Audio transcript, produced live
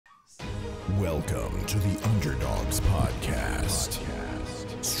Welcome to the Underdogs podcast.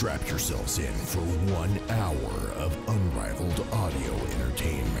 Strap yourselves in for 1 hour of unrivaled audio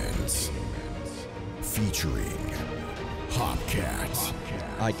entertainment. Featuring Hopcat.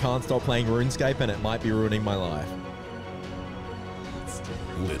 I can't stop playing RuneScape and it might be ruining my life.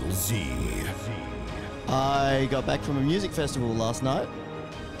 Little Z. I got back from a music festival last night.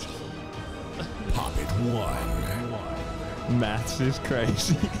 Poppet 1. Maths is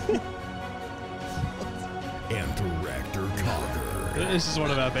crazy. And Director Cogger. This is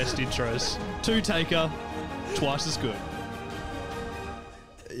one of our best intros. 2 taker, twice as good.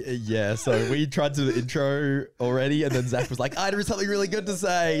 Yeah, so we tried to do the intro already and then Zack was like, I have something really good to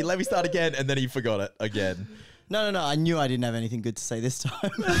say. Let me start again. And then he forgot it again. No. I knew I didn't have anything good to say this time.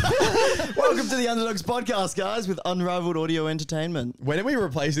 Welcome to the Underdogs podcast, guys, with unrivaled audio entertainment. When we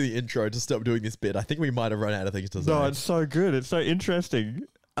replaced the intro to stop doing this bit, I think we might have run out of things to say. No, it's so good. It's so interesting.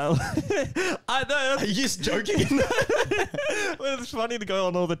 I know. Are you just joking? Well, it's funny to go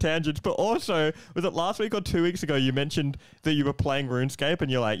on all the tangents, but also, was it last week or 2 weeks ago you mentioned that you were playing RuneScape and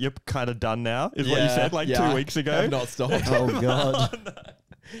you're like, you're kind of done now, is what you said like 2 weeks ago? I have not stopped. Oh, God. No.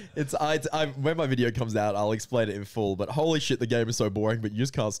 It's when my video comes out, I'll explain it in full, but holy shit, the game is so boring, but you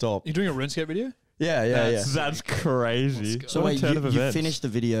just can't stop. You're doing a RuneScape video? Yeah. That's crazy. So wait, you finished the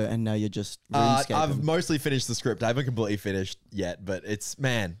video and now you're just RuneScape. I've mostly finished the script. I haven't completely finished yet, but it's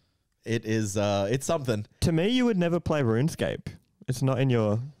something. To me, you would never play RuneScape. It's not in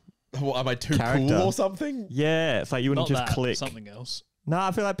your... What, am I too character. cool or something? Yeah, it's like you wouldn't Not just that, click. something else. No,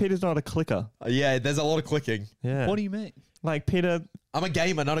 I feel like Peter's not a clicker. Yeah, there's a lot of clicking. Yeah. What do you mean? Like Peter... I'm a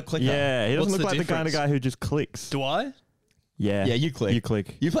gamer, not a clicker. Yeah, he doesn't What's look the like the kind of difference? guy who just clicks. Do I? Yeah. Yeah, you click. You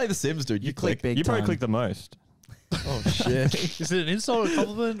click. You play The Sims, dude. You click. big You probably time. click the most. Oh, shit. Is it an insult or a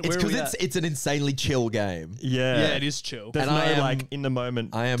compliment? It's Where are we because at? it's an insanely chill game. Yeah. Yeah, it is chill. There's And no I am- like in the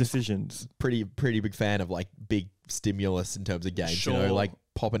moment decisions. Pretty big fan of like big stimulus in terms of games. You know, Sure. like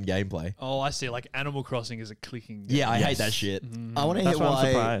popping gameplay. Oh, I see. Like Animal Crossing is a clicking game. Yeah, I hate that shit. I want to hear That's why I'm why.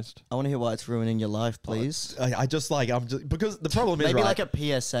 surprised. I want to hear why it's ruining your life, please. I just like because the problem is Maybe right, like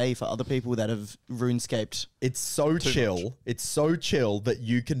a PSA for other people that have RuneScaped. it's so chill. much. It's so chill that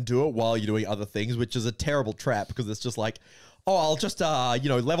you can do it while you're doing other things, which is a terrible trap because it's just like, oh, I'll just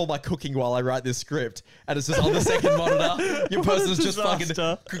level my cooking while I write this script, and it's just on the second monitor. Your What a person's just fucking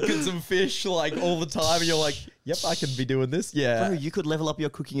disaster. cooking some fish like all the time, and you're like, yep, I can be doing this. Yeah. Bro, you could level up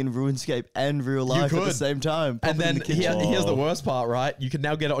your cooking in RuneScape and real life at the could. same time. Pop And it in then the kitchen. here's the worst part, right? You can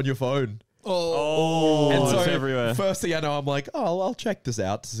now get it on your phone. Oh, And so it's everywhere. first thing I know, I'm like, oh, I'll check this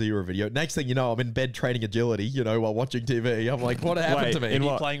out to see your video. Next thing you know, I'm in bed training agility, while watching TV. I'm like, what happened Wait, to me? in Are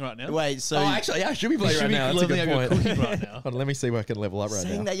you what? playing right now? Wait, so Oh, actually, yeah, I should be playing You right should be now. That's a leveling good up your point. cooking right now. Hold on, let me see where I can level up right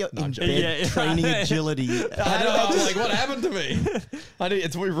saying now. that you're No, in I'm bed joking. Yeah. training agility. I know. I'm like, what happened to me?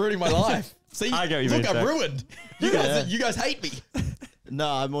 It's ruining my life. See, I get what you look, mean, I'm Jack. ruined. You guys hate me. No,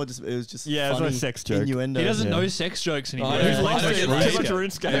 I'm more just. It was just Yeah, it's funny a sex joke. innuendo. He doesn't Yeah. know sex jokes anymore. I He's don't- like, I don't get "Too laid. much Too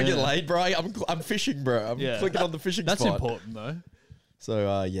much RuneScape." I don't get Yeah. laid, bro. I'm fishing, bro. I'm Yeah. clicking on the fishing That's spot. important, though.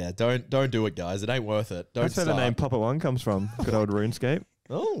 So don't do it, guys. It ain't worth it. Don't That's where start. the name Poppet One comes from. Good old RuneScape.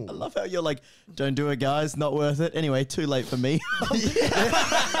 Oh, I love how you're like, don't do it, guys. Not worth it. Anyway, too late for me.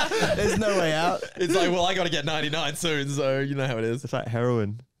 There's no way out. it's like, well, I got to get 99 soon, so you know how it is. It's like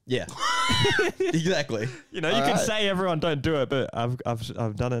heroin. Yeah, exactly. You can say everyone don't do it, but I've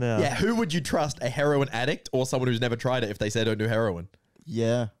done it now. Yeah, who would you trust, a heroin addict or someone who's never tried it if they say don't do heroin?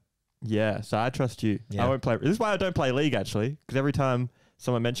 Yeah. Yeah, so I trust you. Yeah. I won't play. This is why I don't play League, actually, because every time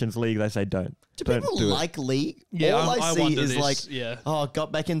someone mentions League, they say don't. Do Don't people do it. like League? Yeah, All I I see wonder is this, like, yeah. oh,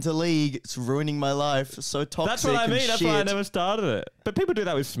 got back into League. It's ruining my life. So toxic. That's what I and mean. That's why I shit. never started it. But people do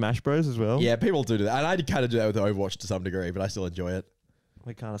that with Smash Bros as well. Yeah, people do that. And I kind of do that with Overwatch to some degree, but I still enjoy it.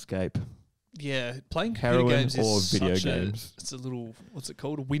 We can't escape. Yeah, playing computer Heroin games is or video such games. It's a little, what's it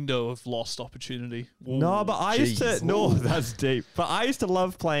called? A window of lost opportunity. No, but I used jeez. to. No, that's deep. But I used to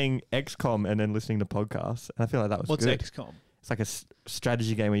love playing XCOM and then listening to podcasts. And I feel like that was What's good. XCOM? It's like a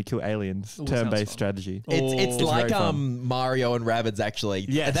strategy game where you kill aliens. Ooh, sounds Turn-based fun. strategy. It's Oh, like very fun. Mario and Rabbids, actually.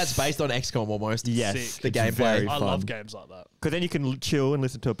 Yes. That's based on XCOM almost. Yes, Sick. The it's gameplay. very I fun. love games like that. Because then you can chill and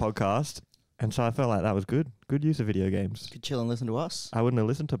listen to a podcast. And so I felt like that was good. Good use of video games. Could chill and listen to us. I wouldn't have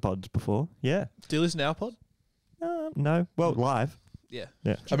listened to pods before. Yeah. Do you listen to our pod? No. Well, live. Yeah.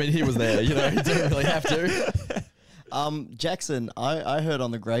 Yeah. I mean, he was there, you didn't really have to. Jackson, I heard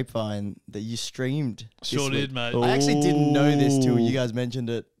on the grapevine that you streamed. Sure this week. did, mate. I actually didn't know this till you guys mentioned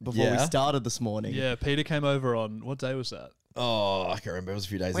it before we Yeah? started this morning. Yeah, Peter came over on, what day was that? Oh, I can't remember. It was a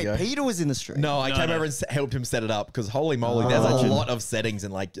few days Wait, ago. Peter was in the stream. No, I No, came no. over and helped him set it up because holy moly, there's a lot of settings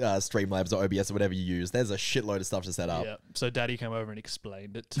in like Streamlabs or OBS or whatever you use. There's a shitload of stuff to set up. Yeah. So Daddy came over and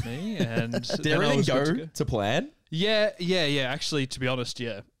explained it to me. And Did then I everything was good go to plan? Yeah. Actually, to be honest,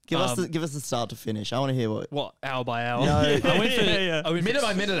 yeah. Give us the start to finish. I want to hear what. Hour by hour? No. I went for, Yeah. I went for Minute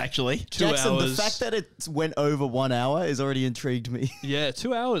by minute, actually. 2 Jackson, hours. the fact that it went over 1 hour is already intrigued me. Yeah,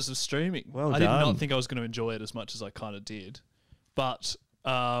 2 hours of streaming. Well I did done. not think I was going to enjoy it as much as I kind of did. But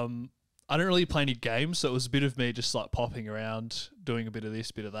I don't really play any games, so it was a bit of me just like popping around, doing a bit of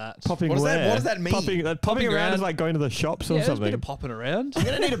this, bit of that. Popping What does that- where? what does that mean? Popping around around. is like going to the shops Yeah, or it was a bit something. of popping around. I'm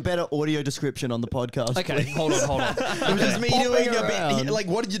going to need a better audio description on the podcast. Okay, please. hold on. It was just me Popping doing a around. bit. Like,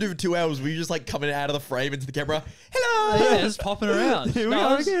 what did you do for 2 hours? Were you just like coming out of the frame into the camera? Hello. Yeah, just popping around. Here we No,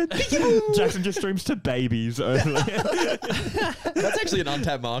 are I was- again. Jackson just streams to babies only. That's actually an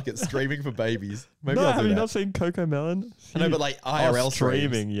untapped market, streaming for babies. Maybe No, I'll have do you that. not seen Coco Melon? I know, but like IRL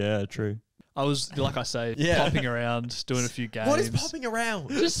streaming. Yeah, true. I was, like I say, Yeah. popping around, doing a few games. What is popping around?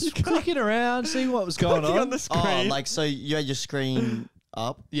 Just clicking around, seeing what was going Clicking on. on the screen. Oh, like, so you had your screen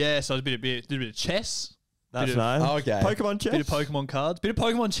up? Yeah, so I did a bit of chess, That's bit of- nice. Oh, okay. Pokemon chess. bit of Pokemon cards, bit of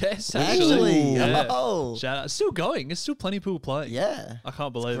Pokemon chess. Actually, Actually? yeah. Oh. Shout out. It's still going. There's still plenty of people playing. Yeah. I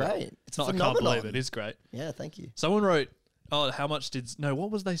can't believe it. Great. It's not. I can't believe it. It's great. Yeah, thank you. Someone wrote, "Oh, how much did? No,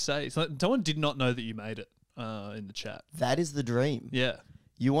 what was they say? Someone did not know that you made it in the chat. That is the dream. Yeah,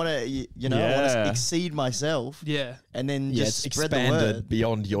 You want to, I want to Yeah. exceed myself yeah. and then Yeah, just it's spread the expanded word.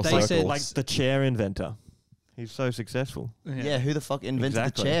 beyond your They circles. said, Like the chair inventor. He's so successful. Yeah, who the fuck invented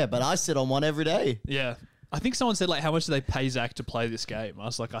Exactly. the chair? But I sit on one every day. Yeah. I think someone said like, how much do they pay Zack to play this game? I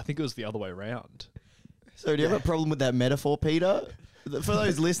was like, I think it was the other way around. So do you have a problem with that metaphor, Peter? For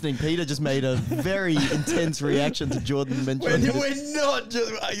those listening, Peter just made a very intense reaction to Jordan mentioning. We're not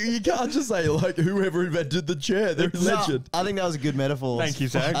just. You can't just say like whoever invented the chair. They're a No, legend. I think that was a good metaphor. Thank you,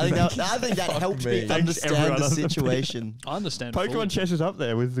 Zach. I think that helped me me. understand everyone the on the situation. I understand. Pokemon fully. chess is up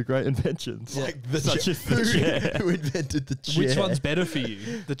there with the great inventions. Like the Such chair. as the chair. Who invented the chair? Which one's better for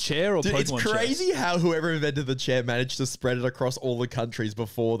you, the chair or Dude, Pokemon it's chess? crazy how whoever invented the chair managed to spread it across all the countries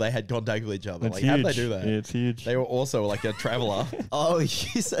before they had contact with each other. It's Like, huge. how did they do that? Yeah, it's huge. They were also like a traveler. Oh, you're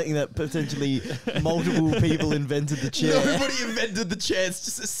saying that potentially multiple people invented the chair? Nobody invented the chair. It's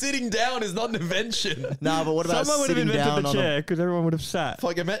just sitting down is not an invention. Nah, but what about Someone would have sitting invented down the on chair because everyone would have sat.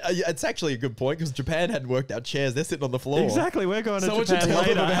 Fuck, it's actually a good point because Japan hadn't worked out chairs. They're sitting on the floor. Exactly, we're going to Someone should Japan tell them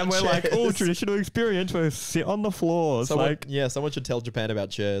later, about and we're like, oh, chairs. traditional experience. We sit on the floor. It's like, Someone should tell Japan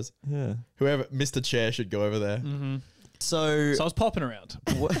about chairs. yeah. Whoever, Mr. Chair should go over there. So, So I was popping around.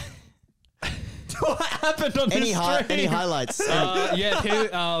 what, What happened on any this any stream? highlights?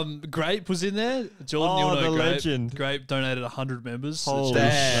 Grape was in there. Jordan, Oh, you'll know the Grape. legend. Grape donated 100 members. to the Holy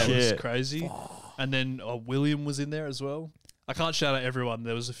channel. That was shit. crazy. And then William was in there as well. I can't shout out everyone.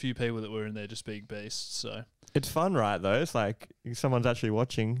 There was a few people that were in there just being beasts. So, It's fun, right? Though it's like someone's actually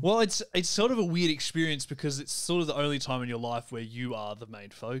watching. well, it's sort of a weird experience because it's sort of the only time in your life where you are the main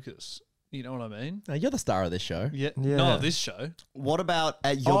focus. You know what I mean? You're the star of this show. Yeah. Yeah. Not of this show. What about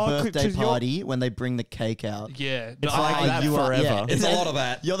at your Oh, birthday 'cause you're- party when they bring the cake out? Yeah. It's like Oh, that you are- forever. yeah. It's a lot of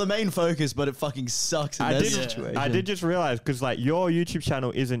that. You're the main focus, but it fucking sucks in I that did- situation. I did just realize because like your YouTube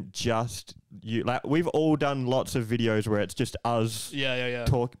channel isn't just you. Like we've all done lots of videos where it's just us Yeah.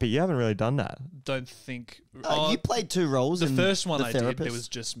 talk, but you haven't really done that. Don't think. You played two roles. The in first one the I did, Therapist. it was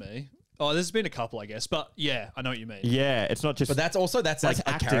just me. Oh, there's been a couple, I guess. But yeah, I know what you mean. Yeah, it's not just. But that's like That's a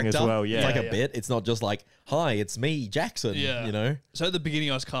acting character as well, yeah. It's like Yeah, a yeah. bit. It's not just like, hi, it's me, Jackson. Yeah. You know? So at the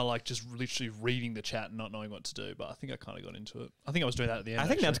beginning, I was kind of like just literally reading the chat and not knowing what to do. But I think I kind of got into it. I think I was doing that at the end. I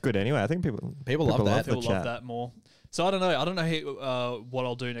think actually. that's good anyway. I think people love that. the People love chat. that more. So I don't know. I don't know what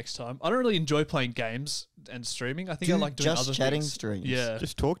I'll do next time. I don't really enjoy playing games and streaming. I think Do I like doing just other chatting things. streams. Yeah.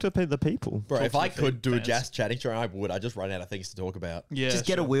 Just talk to the people. Bro, Talk if to I the could do a fans. just chatting stream, I would. I just run out of things to talk about. Yeah. Just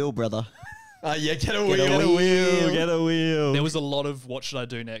get a sure. wheel, brother. Yeah, get a Get wheel. a Get a wheel. wheel. Get a wheel. There was a lot of what should I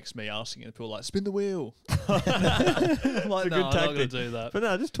do next? Me asking, and people were like, spin the wheel. I'm like, It's a no, good I'm not going to tactic. do that. But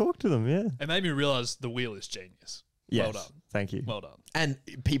no, just talk to them. Yeah. It made me realize the wheel is genius. Yes. Well done. Thank you. Well done. And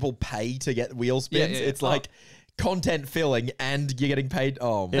people pay to get wheel spins. Yeah. It's Oh. like content filling and you're getting paid.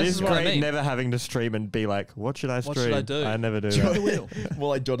 Oh, It This is is what I great mean. never having to stream and be like, what should I stream? What should I do? I never do Spin the that. wheel. well,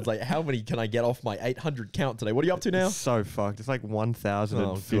 like Jordan's like, how many can I get off my 800 count today? What are you up to now? It's so fucked. It's like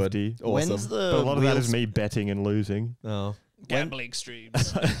 1,050. Awesome. When's But the a lot of that wheel is me betting and losing. Oh. Gambling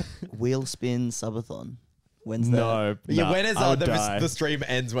streams. wheel spin subathon? When's that? No. Yeah, nah, when is I would the die. stream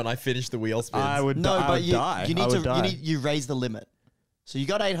ends when I finish the wheel spins? I would No, die. I but would die. you I would need die. you raise the limit. So you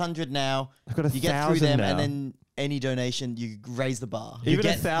got 800 now. I've got You get through 1,000 them, now. and then any donation, you raise the bar. Even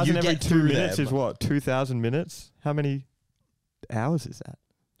get- 1,000 you every get 2 through minutes them. is what? 2,000 minutes? How many hours is that?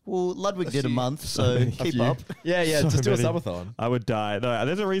 Well, Ludwig did a few. month, so A keep few. up. Yeah, So just do a many. subathon. I would die. No,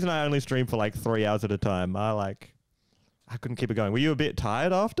 there's a reason I only stream for like 3 hours at a time. I couldn't keep it going. Were you a bit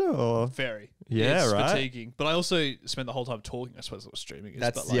tired after, or? Very. Yeah, it's right? fatiguing. But I also spent the whole time talking. I suppose that's what streaming is.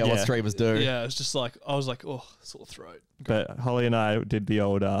 That's but like, what Yeah. streamers do. yeah, it's just like I was like, oh, sore throat. But Holly and I did the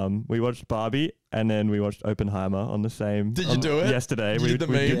old. We watched Barbie and then we watched Oppenheimer on the same. Did you do it? Yesterday? You we did the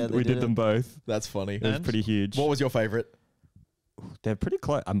we meme? did, Yeah, they we did did them it. both. That's funny. It was And? pretty huge. What was your favorite? They're pretty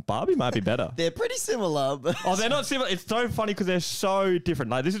close. Barbie might be better. They're pretty similar. But Oh, they're not similar. It's so funny because they're so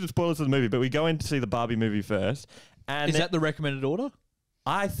different. Like, this is the spoilers of the movie, but we go in to see the Barbie movie first. And Is that the recommended order?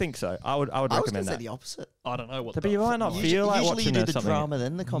 I think so. I would I was going to recommend say that. the opposite. I don't know what. But you might not Usually, feel like usually watching you do the something. drama,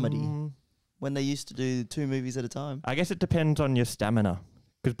 then the comedy. Mm, When they used to do 2 movies at a time. I guess it depends on your stamina.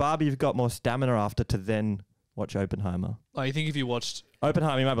 Because Barbie, you've got more stamina after to then watch Oppenheimer. Oh, you think if you watched?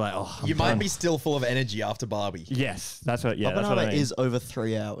 Oppenheimer, you might be like, oh, I'm You might done. be still full of energy after Barbie. Yes, that's what. Yeah, that's what Oppenheimer I mean. is over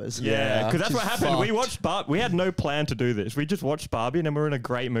 3 hours. Yeah, because that's Which what is happened. We fucked. watched Barbie. We had no plan to do this. We just watched Barbie, and then we were in a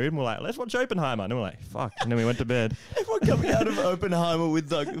great mood. And we're like, let's watch Oppenheimer. And then we're like, fuck. And then we went to bed. Everyone coming out of Oppenheimer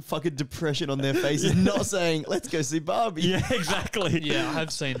with like fucking depression on their faces, not saying, let's go see Barbie. Yeah, exactly. Yeah, I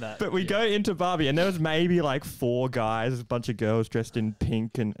have seen that. But we go into Barbie, and there was maybe like 4 guys, a bunch of girls dressed in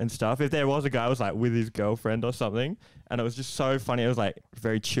pink and stuff. If there was a guy, it was like with his girlfriend or something. And it was just so funny. It was like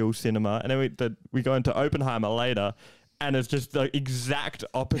very chill cinema. And then we go into Oppenheimer later, and it's just the exact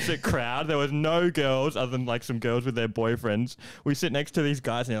opposite crowd. There was no girls other than like some girls with their boyfriends. We sit next to these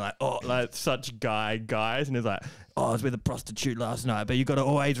guys, and they're like, oh, like such guys. And he's like, oh, I was with a prostitute last night, but you got to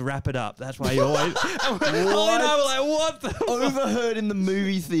always wrap it up. That's why you always. Holly and I were like, what the? Overheard in the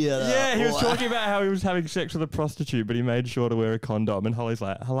movie theater. Yeah, he was Wow. talking about how he was having sex with a prostitute, but he made sure to wear a condom. And Holly's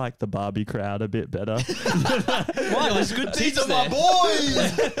like, I like the Barbie crowd a bit better. wow, there's good These tips are my there.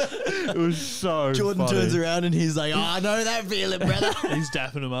 boys! It was so Jordan funny. turns around and he's like, oh, I know that feeling, brother. He's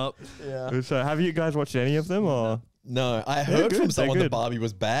dapping him up. It was so, have you guys watched any of them? Or No, I heard good, from they're someone that good. Barbie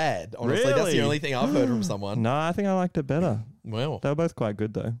was bad. Honestly, that's the Really? only thing I've heard from someone. No, I think I liked it better. Well, They were both quite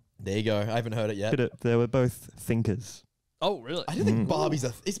good, though. there you go. I haven't heard it yet. They were both thinkers. Oh, really? I don't think Barbie's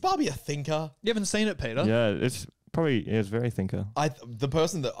is Barbie a thinker? You haven't seen it, Peter? Yeah, it's very thinker. The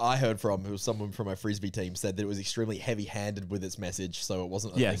person that I heard from, who was someone from my frisbee team, said that it was extremely heavy-handed with its message, so it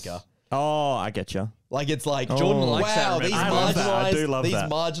wasn't a Yes. thinker. Oh, I get you. Like it's like Jordan likes wow, that, these remember? I love that. I do marginalized, love these that.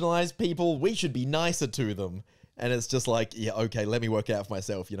 marginalized people, we should be nicer to them. And it's just like, yeah, okay, let me work it out for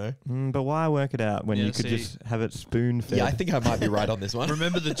myself, you know? But why work it out when Yeah, you could see- just have it spoon-fed? Yeah, I think I might be right on this one.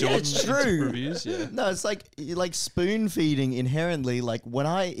 Remember the Jordan it's true. reviews? Yeah. No, it's like spoon feeding inherently. Like when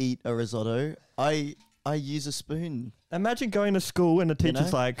I eat a risotto, I use a spoon. Imagine going to school and the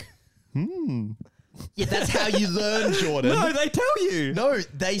teacher's know? like, Yeah, that's how you learn, Jordan. No, they tell you. No,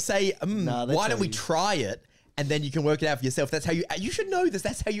 they say, Nah, they why tell don't we you. try it? And then you can work it out for yourself. That's how you should know this.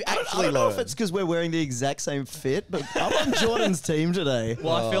 That's how you I actually don't know learn. if it's because we're wearing the exact same fit, but I'm on Jordan's team today.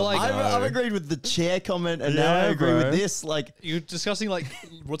 Well, I feel like I've agreed with the chair comment, and now I Yeah, agree bro. with this. Like, you're discussing like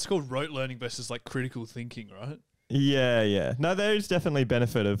what's called rote learning versus like critical thinking, right? Yeah. No, there is definitely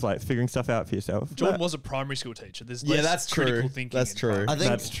benefit of like figuring stuff out for yourself. Jordan was a primary school teacher. There's Yeah, less that's critical true. thinking. That's in true. primary I think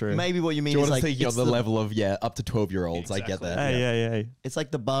That's true. maybe what you mean Jordan's is like thinking on it's the level of, up to 12-year-olds. I get Exactly. that. Yeah. It's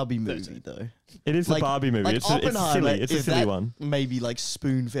like the Barbie movie, though. It is the Barbie movie. Like It's Oppenheimer, silly. It's a if silly that one. Maybe like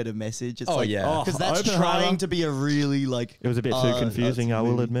spoon-fed a message. It's Oh, like, yeah. because that's Oppenheimer- trying to be a really like. It was a bit too confusing, I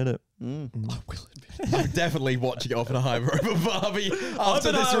will movie. admit it. I'm definitely watching Oppenheimer over Barbie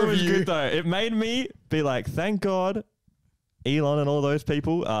after this Oppenheimer was review. good though. It made me be like, thank God Elon and all those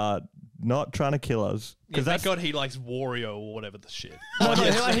people are not trying to kill us. Yeah, Because thank God he likes Wario or whatever the shit.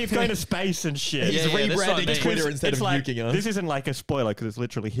 he's going to space and shit. He's Yeah, that's what I rebranding mean. Twitter instead It's of like, nuking us. this isn't like a spoiler because it's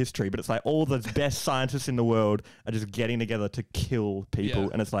literally history, but it's like all the best scientists in the world are just getting together to kill people, Yeah.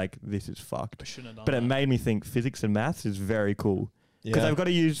 and it's like, this is fucked. I shouldn't have done But it that. made me think physics and maths is very cool. Because Yeah. they've got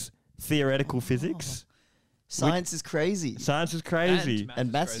to use theoretical physics. Science is crazy, Science is crazy.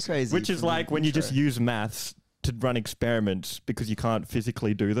 and maths is crazy. Which is from like the when you intro. just use maths to run experiments because you can't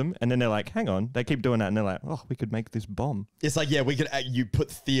physically do them. And then they're like, hang on, they keep doing that. And they're like, oh, we could make this bomb. It's like, yeah, we could you put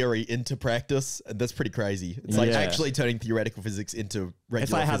theory into practice, and that's pretty crazy. It's like Yeah. actually turning theoretical physics into regular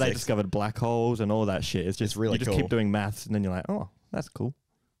It's like how they physics. discovered black holes and all that shit. It's just really you just cool. keep doing maths and then you're like, oh, that's cool.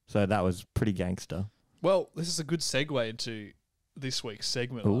 So that was pretty gangster. Well, this is a good segue into this week's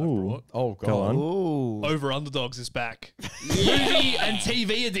segment I Ooh. brought. Oh, God. Go on. Ooh. Over Underdogs is back. Movie and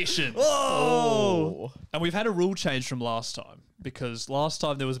TV edition. Oh. And we've had a rule change from last time because last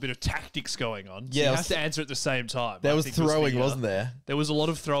time there was a bit of tactics going on. So Yeah, you it have was- to answer at the same time. There I was think throwing, the, wasn't there? There was a lot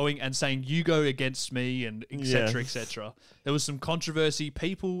of throwing and saying you go against me and etc. Yeah. etc. There was some controversy.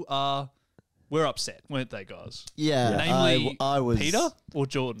 People were upset, weren't they, guys? Yeah, Namely, I was Peter or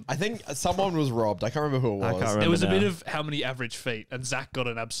Jordan. I think someone was robbed. I can't remember who it was. I can't remember. There was a now. bit of how many average feet, and Zach got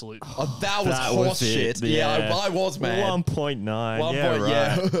an absolute. Oh, that was That horse was it, shit. Yeah, yeah. I was mad. 1.9. One yeah, point,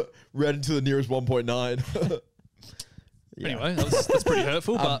 right. yeah. Read into the nearest 1.9. Anyway, that's pretty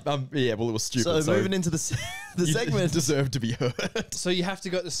hurtful. But yeah, well, it was stupid. So moving into the you segment. deserve to be hurt. so you have to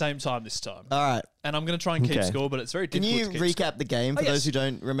go at the same time this time. All right. And I'm going to try and keep Okay. score, but it's very Can difficult you to keep recap the game for Oh, yes. those who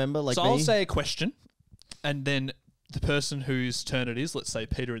don't remember, like so me? I'll say a question, and then the person whose turn it is, let's say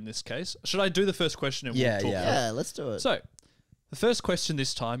Peter in this case. Should I do the first question and Yeah, we'll talk? yeah. Yeah, let's do it. So, the first question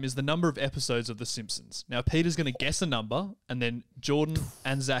this time is the number of episodes of The Simpsons. Now, Peter's going to guess a number, and then Jordan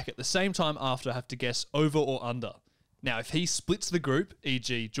and Zach at the same time after have to guess over or under. Now, if he splits the group,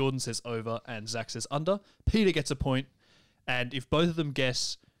 e.g. Jordan says over and Zach says under, Peter gets a point. And if both of them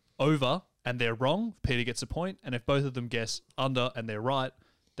guess over and they're wrong, Peter gets a point. And if both of them guess under and they're right,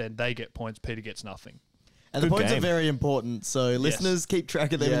 then they get points. Peter gets nothing. And the Good points game. are very important, so listeners keep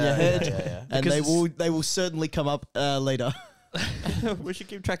track of them in your head, and Because they will certainly come up later. We should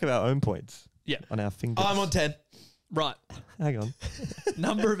keep track of our own points Yeah, on our fingers. I'm on 10. right. Hang on.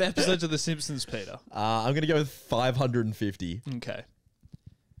 Number of episodes of The Simpsons, Peter. I'm going to go with 550. Okay.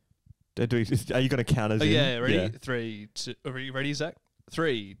 Are you going to count as Oh, in? yeah, ready? 3, 2. Are you ready, Zach?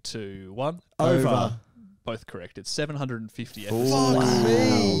 3, 2, 1. Over. Both correct. It's 750 Ooh. episodes. Wow.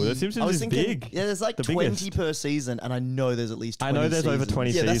 The I Simpsons was is thinking, big. yeah, there's like The 20 biggest. per season, and I know there's at least 20 I know there's over seasons.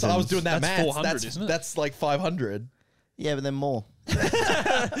 20 Yeah, that's, I was seasons. doing that That's math. 400, isn't it? That's like 500. Yeah, but then more. Me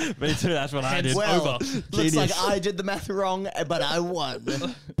too, that's what I Hence did. well, Well, over. looks like Genius. I did the math wrong, but I won.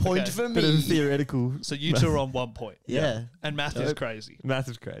 Point Okay. for Bit of me. theoretical. So you two are on 1 point. Yeah. And math is Dope. crazy. Math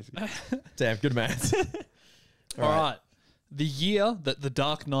is crazy. Damn, good maths. All right. The year that The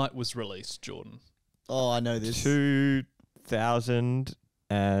Dark Knight was released, Jordan. Oh, I know this.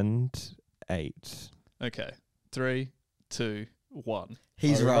 2008. Okay. 3, 2, 1.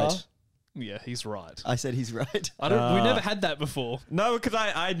 He's Over. right. Yeah, he's right. I said he's right. I don't. We never had that before. No, because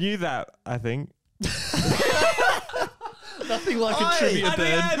I knew that, I think. Nothing like a Oi, trivia I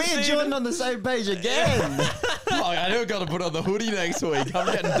burn. Me and Jordan on the same page again. Oh, I never got to put on the hoodie next week. I'm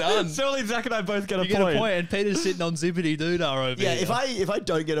getting done. Surely Zach and I both get You a get point. a point, and Peter's sitting on zippity doodah over Yeah, here. if I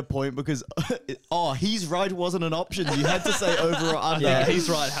don't get a point because he's right wasn't an option. You had to say over or I under. think he's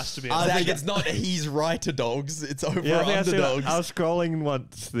right has to be. I Zach, think it's not he's right to dogs. It's over Yeah, I think underdogs. I was scrolling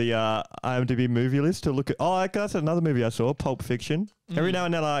once the IMDb movie list to look at. Oh, that's another movie I saw, Pulp Fiction. Every now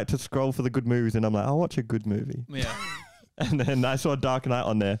and then I like to scroll for the good movies, and I'm like, I'll watch a good movie. Yeah. And then I saw Dark Knight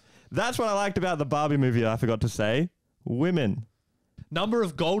on there. That's what I liked about the Barbie movie. I forgot to say, women. Number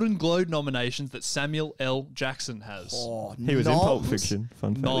of Golden Globe nominations that Samuel L. Jackson has. Oh, He was in Pulp noms? Fiction.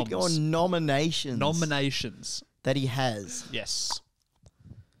 Fun fact. Nom. We go on nominations. Nominations. that he has. Yes.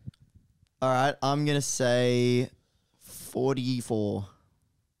 All right, I'm gonna say 44.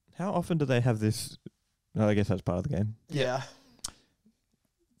 How often do they have this? Oh, I guess that's part of the game. yeah.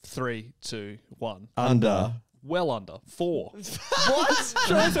 3, 2, 1. Under. Well under. 4. What?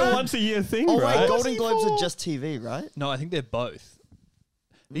 Sure, it's a once a year thing, Oh right? wait, Golden Globes are just TV, right? No, I think they're both.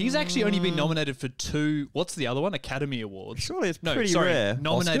 He's actually only been nominated for 2. What's the other one? Academy Awards. Surely it's No, pretty sorry. rare.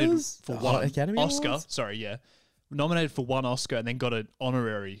 Nominated Oscars? for Oh, one Academy Oscar. Awards? Sorry, yeah. Nominated for 1 Oscar and then got an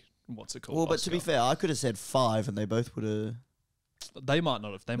honorary. What's it called? Well, but to be Oscar. fair, I could have said 5, and they both would have. They might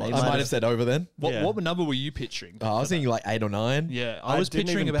not have. They might. They have. I might have- have said over then. What, Yeah. what number were you picturing? Oh, I was thinking like 8 or 9. Yeah, I was didn't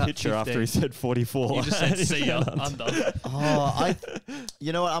picturing even about picture 15. after he said 44. You just said see ya under. Oh,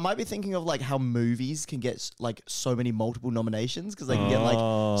 you know what? I might be thinking of like how movies can get like so many multiple nominations because they can get like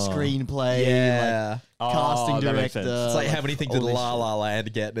Oh. screenplay, Yeah. like casting that makes director. sense. It's like how many things all did this La shit. La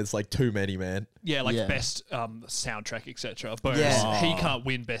Land get? And it's like too many, man. Yeah, like Yeah. best soundtrack, etc. But Yeah. he can't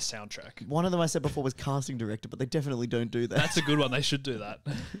win best soundtrack. One of them I said before was casting director, but they definitely don't do that. That's a good one. They should do that.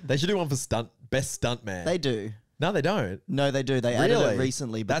 They should do one for best stunt man. They do. No, they don't. No, they do. They added Really? it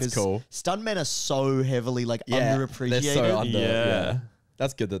recently because That's cool. stuntmen are so heavily like Yeah, underappreciated. they're so under. Yeah.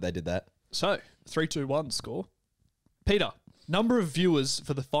 That's good that they did that. So 3, 2, 1 score. Peter, number of viewers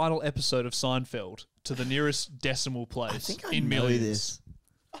for the final episode of Seinfeld to the nearest decimal place I think I in know millions. this.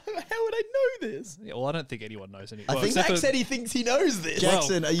 How would I I know this? Yeah, well, I don't think anyone knows any. I well, think except Zach for- said he thinks he knows this.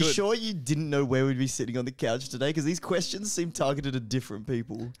 Jackson, are you good. sure you didn't know where we'd be sitting on the couch today? Because these questions seem targeted at different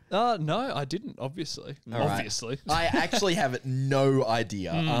people. No, I didn't. Obviously, All right. obviously, I actually have no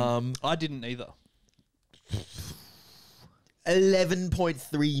idea. I didn't either.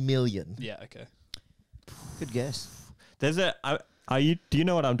 11.3 million. Yeah, okay. Good guess. There's a. Are you? Do you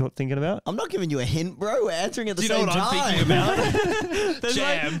know what I'm thinking about? I'm not giving you a hint, bro. We're answering at the Do you know same what time. I'm thinking about? There's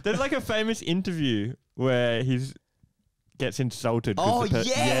Jam. there's like a famous interview where he's gets insulted. 'cause Oh, the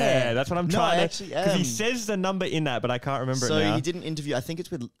yeah. yeah, that's what I'm No, trying I to. actually Because he am. says the number in that, but I can't remember So it now. he did an interview. I think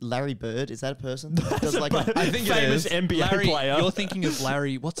it's with Larry Bird. Is that a person? Does like a, I think it famous is. NBA Larry, player. you're thinking of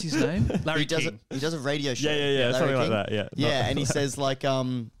Larry. What's his name? Larry he does King. he does a radio show. yeah, Larry something like King. that. Yeah, Yeah, and he says like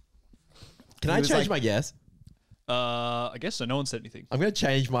Can he I was change like- my guess? I guess so. No one said anything. I'm going to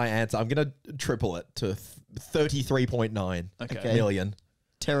change my answer. I'm going to triple it to 33.9 Okay. million.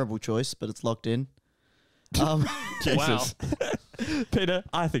 terrible choice, but it's locked in. Jesus. Peter,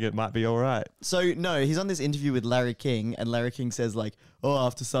 I think it might be all right. So no, he's on this interview with Larry King, and Larry King says like, "Oh,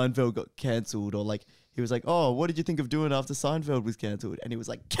 after Seinfeld got cancelled," or like he was like, "Oh, what did you think of doing after Seinfeld was cancelled?" And he was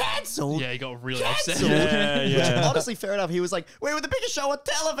like, "Cancelled." Yeah, he got really upset. Cancelled. Yeah, Which, yeah. honestly, fair enough. He was like, "We were the biggest show on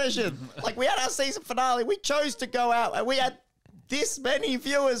television. Like we had our season finale. We chose to go out, and we had this many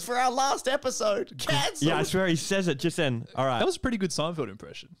viewers for our last episode. Cancelled." Yeah, I swear he says it just then. All right. That was a pretty good Seinfeld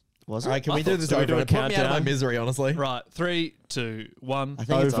impression. was it? All right, can I we do thought this so. over? Do a Put me out of my countdown? misery, honestly. Right, 3, 2, 1. I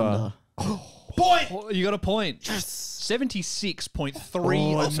think it's Over. under. Point! Oh, you got a point.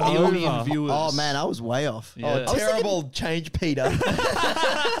 76.3 Oh, it's million over. viewers. Oh man, I was way off. Yeah. I was Terrible change, Peter.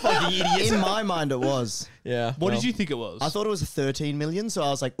 Fucking idiot. thinking- in my mind, it was. Yeah. What did you think it was? I thought it was 13 million, so I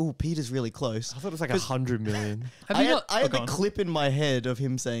was like, "Ooh, Peter's really close." I thought it was like 100 million. Have I you had, not? I had oh, the go on. clip in my head of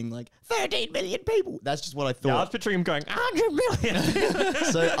him saying like 13 million people. That's just what I Yeah, I was thought. picturing him going 100 million.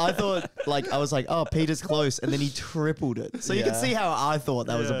 So I thought like I was like, "Oh, Peter's close," and then he tripled it. So you can Yeah. see how I thought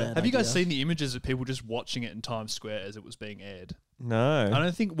that was a Yeah. bad. Have you guys idea. seen the images of people just watching it in Times Square as it was being aired? No. I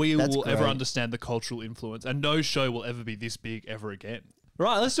don't think we That's will ever great. understand the cultural influence, and no show will ever be this big ever again.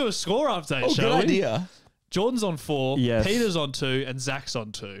 Right, let's do a score update, Oh, good shall we? idea. Jordan's on 4, Yes. Peter's on 2, and Zach's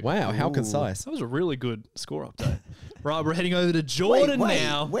on 2. Wow, how Ooh. concise. That was a really good score update. Right, we're heading over to Jordan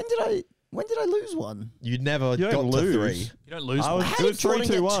now. When did I lose one? You never You got don't to lose. 3. You don't lose I one. was How it did was Jordan 3,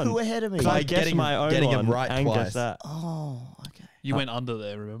 2, get 1. two ahead of me? Because I By guessed getting- my own getting him one right and twice. guessed that. Oh, okay. You went under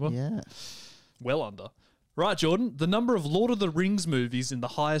there, remember? Yeah. Well under. Right, Jordan, the number of Lord of the Rings movies in the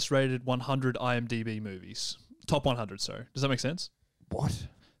highest rated 100 IMDb movies. Top 100, sorry. Does that make sense? What?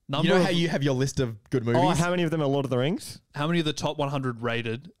 Number You know of, how you have your list of good movies? Oh, how many of them are Lord of the Rings? how many of the top 100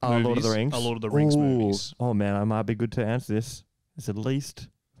 rated Oh, movies Lord of the Rings. are Lord of the Rings Ooh. movies? Oh man, I might be good to answer this. It's at least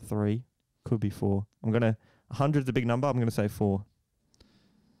 3, could be 4. 100's a big number. I'm gonna say 4.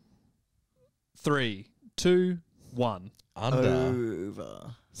 3, 2, 1. Under.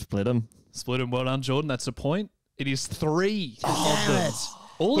 Over. Split them. Split them. Well done, Jordan. That's a point. It is 3 of Damn them. it.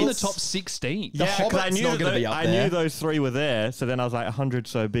 All in the It's- top 16. The Hobbit's not gonna be up I there. knew those 3 were there, so then I was like, 100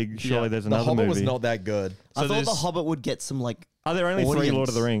 so big. Surely Yeah. there's The another Hobbit movie. was not that good. I thought there's- the Hobbit would get some like. Are there only 3 Audience. Lord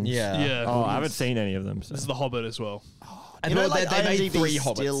of the Rings? Yeah. Yeah. Oh, I haven't seen any of them. So. This is the Hobbit as well. And You know, they, like, they made IMDb 3 is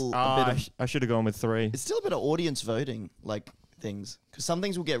Hobbits. still- Ah, a bit of- I should have gone with 3. It's still a bit of audience voting, like things, because some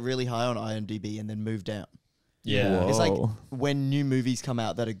things will get really high on IMDb and then move down. Yeah. Whoa. It's like when new movies come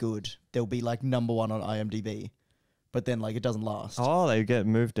out that are good, they'll be like number 1 on IMDb, but then like it doesn't last. Oh, they get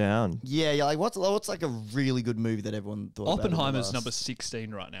moved down. Yeah, yeah. Like what's like a really good movie that everyone thought about in the Oppenheimer's last- number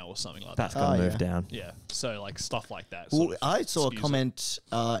 16 right now or something like That's that. gonna Oh, move yeah. down. Yeah. So like stuff like that. Well, sort of I saw a skews it. comment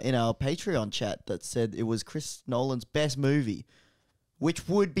in our Patreon chat that said it was Chris Nolan's best movie, which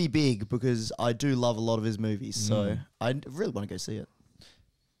would be big because I do love a lot of his movies. So I really want to go see it.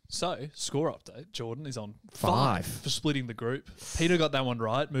 So, score update. Jordan is on 5. 5 for splitting the group. Peter got that one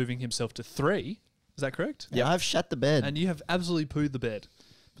right, moving himself to 3. Is that correct? Yeah, I've shat the bed. And you have absolutely pooed the bed.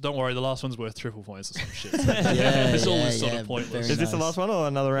 But don't worry, the last one's worth triple points or some shit. yeah, It's all yeah, this sort yeah, of pointless. very Is this the nice. last one or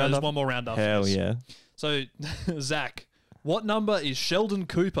another No, round? there's up? one more round after Hell this. yeah. So, Zach, what number is Sheldon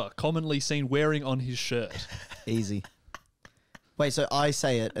Cooper commonly seen wearing on his shirt? Easy. Wait, so I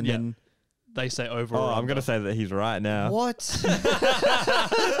say it and Yeah. then They say over Oh, or I'm under. going to say that he's right now. what?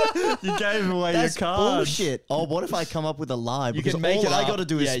 You gave away That's your cards. bullshit. Oh, what if I come up with a lie? You Because can make all it I up. got to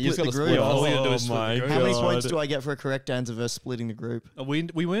do is Yeah, you split just the gotta group. split it. All you gotta do Oh is split the my group. How many God. points do I get for a correct answer versus splitting the group?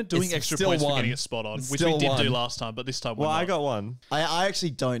 We weren't doing It's extra still points for one. getting it spot on, It's which we still did do one. last time, but this time Well, we're I not. got one. I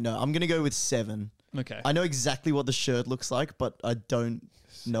actually don't know. I'm going to go with 7. Okay. I know exactly what the shirt looks like, but I don't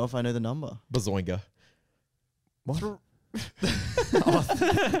know if I know the number. Bazoinga. What?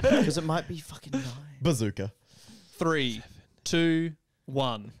 Because it might be fucking 9. Bazooka. 3, 2,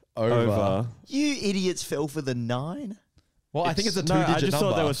 1. over. You idiots fell for the 9. Well, I think it's a No, two-digit I just number.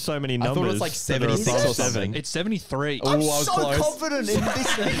 thought there were so many I numbers. thought it was like that are 76 above or something. seven. It's 73. Oh, I I'm was so close. confident in this.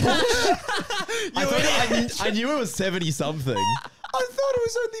 I knew it was 70-something. I thought it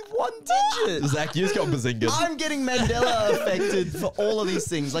was only one digit. Zach, you just got bazingas. I'm getting Mandela affected for all of these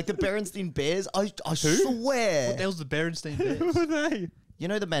things, like the Berenstain Bears. I swear. What the hell's the Berenstain Who Bears? were they? You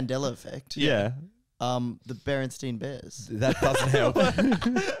know the Mandela effect? Yeah. The Berenstain Bears. That doesn't help.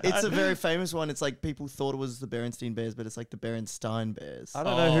 It's a very famous one. It's like people thought it was the Berenstain Bears, but it's like the Berenstain Bears. I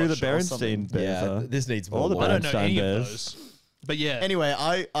don't know who the sure, Berenstain Bears yeah, are. this needs more. All the I don't know Berenstain any of Bears. those. But yeah. Anyway,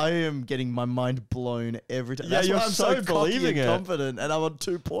 I am getting my mind blown every time. Yeah, That's you're why I'm so so cocky believing and it. confident, and I'm on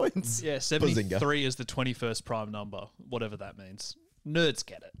 2 points. Yeah, 73 is the 21st prime number, whatever that means. Nerds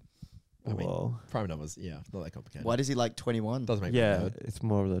get it. I mean, Whoa. prime numbers, yeah, not that complicated. Why does he like 21? Doesn't make me Yeah, nerd. it's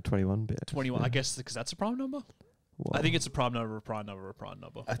more of the 21 bit. 21, I guess, because that's a prime number? Whoa. I think it's a prime number, a prime number, a prime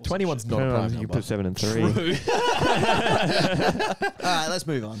number. Or some 21's not a 21, prime you number. put 7 and 3. shit. True. All right, let's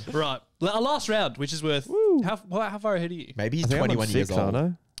move on. Right. Our last round, which is worth... How far ahead are you? Maybe I he's think I'm on 21 years 6, aren't old.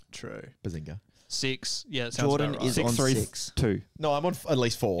 I? True. Bazinga. 6. Yeah, that sounds Jordan about right. is 6, on 3, 6. 2. No, I'm on at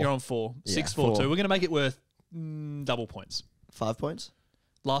least 4. You're on 4. Yeah, 6, 4, 2. 4. We're going to make it worth double points. 5 points?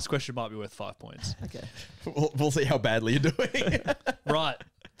 Last question might be worth 5 points. Okay. We'll see how badly you're doing. Right.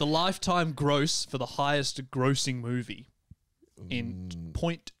 The lifetime gross for the highest grossing movie in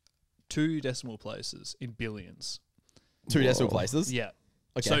 0.2 decimal places in billions. 2 decimal places. Yeah.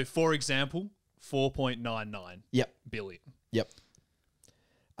 Okay. So, for example, 4.99 Yep. billion. Yep.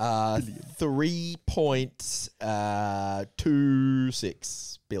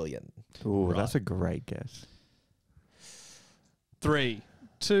 3.26 billion. Ooh, Right. that's a great guess. 3,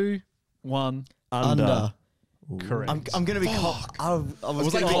 2, 1. Under. Correct. I'm going to be... I was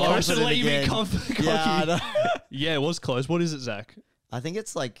like going to be close. I should confident let you be again. cocky. Yeah, I know. Yeah, it was close. What is it, Zach? I think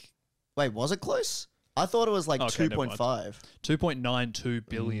it's like... Wait, was it close? I thought it was like Okay, never mind. 2.5. $2.92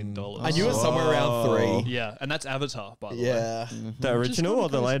 billion. I knew it was somewhere around 3. Yeah, and that's Avatar, by the way. Yeah. The original or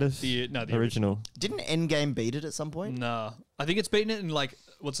the latest? The original. Didn't Endgame beat it at some point? Nah. I think it's beaten it in, like,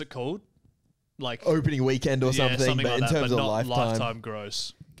 what's it called? Like, Opening weekend or yeah, something, but like in that, terms but of not lifetime.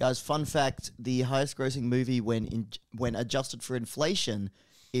 gross. Guys, fun fact, the highest grossing movie when adjusted for inflation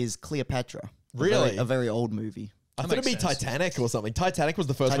is Cleopatra. Really? A very old movie. I That thought it'd be makes sense. Titanic or something. Titanic was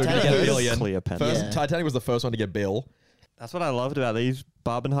the first movie to Titanic get a is billion. Cleopatra. Yeah. Titanic was the first one to get bill. That's what I loved about these.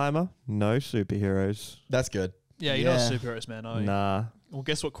 Barbenheimer, no superheroes. That's good. Yeah, you're not Yeah. a superheroes, man, are you? Nah. Well,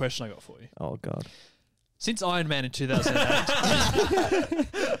 guess what question I got for you? Oh, God. Since Iron Man in 2008.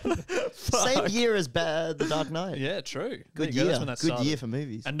 Same year as The Dark Knight. Yeah, true. There Good you go, year. that's when that Good started. year for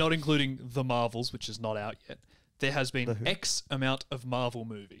movies. And not including the Marvels, which is not out yet. There has been who? X amount of Marvel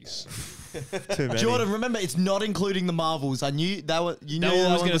movies. Too many. Jordan, remember, it's not including the Marvels. I knew that was, you knew That one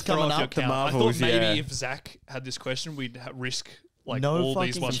that was one going was to throw coming off your up. count. I thought Marvels, maybe yeah. if Zach had this question, we'd risk like No all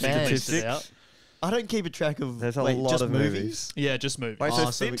these fucking ones chance. being listed out. I don't keep a track of. There's a wait, lot just of movies. Yeah, just movies. Wait, Oh, so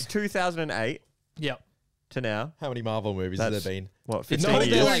so since 2008 Yeah. to now, How many Marvel movies has That's- there been? what, It's 15 not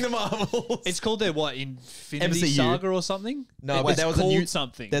years? like- the Marvels. It's called their what? Infinity MCU. Saga or something? No, It but there was a called new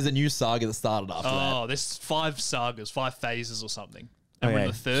something. There's a new saga that started after that. Oh, there's 5 sagas, 5 phases or something. And we're in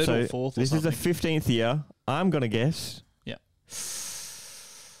Okay, the third so or fourth or This is something. the 15th year. I'm going to guess Yeah.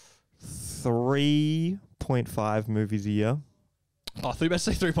 3.5 movies a year. Oh, I thought you were about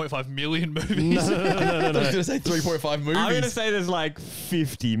to say 3.5 million movies. No, no, no, no, I no. was going to say 3.5 movies. I'm going to say there's like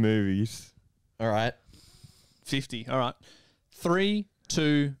 50 movies. All right. 50. All right. 3,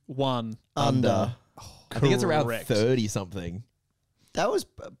 2, 1. Under. I think it's around Correct. 30 something. That was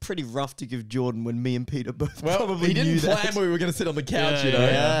pretty rough to give Jordan when me and Peter both Well, probably he didn't knew plan that. where we were going to sit on the couch, Yeah, you know.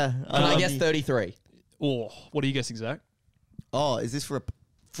 Yeah. And I guess 33. Oh, what are you guessing, Zach? Oh, is this for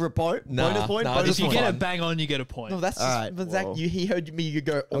a point? Nah, Bonus point? nah, Bonus just If you for point? get fun. a bang on, you get a point. No, that's All just, right. but Zach, Whoa. he heard me. You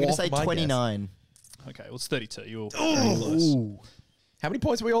go. I'm going to off say my guess. 29. Okay, well, it's 32. You're pretty close. How many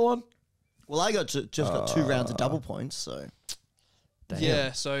points are we all on? Well, I got just got 2 rounds of double points, so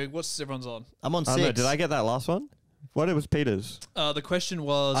Yeah, so what's everyone's on? I'm on Oh, 6. no, did I get that last one? What? It was Peter's. The question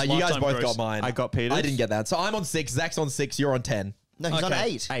was. You guys lifetime both gross. got mine. I got Peter's. I didn't get that. So I'm on 6. Zach's on 6. You're on 10. No, he's on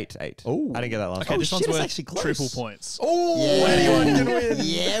Okay. 8. 8. Ooh. I didn't get that last Okay, Oh, this shit, one's it's worth actually close. triple points. Oh, Yeah. anyone can win.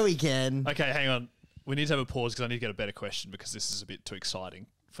 Yeah, we can. Okay, hang on. We need to have a pause because I need to get a better question because this is a bit too exciting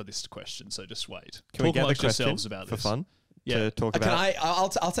for this question. So just wait. Can we Talk get the amongst question yourselves about for this. fun? Yeah. To talk Can about.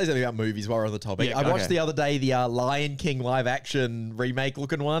 I'll say something about movies while we're on the topic. Yeah, I go. watched Okay. the other day the Lion King live action remake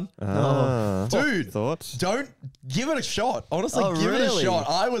looking one. Ah. Dude, Thoughts? don't give it a shot. Honestly, Oh, give it a really? shot.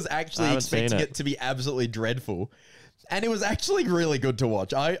 I was actually I haven't seen expecting it. it to be absolutely dreadful. And it was actually really good to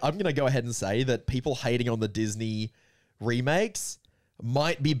watch. I'm going to go ahead and say that people hating on the Disney remakes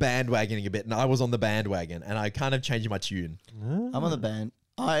might be bandwagoning a bit, and I was on the bandwagon, and I kind of changed my tune. I'm on the band.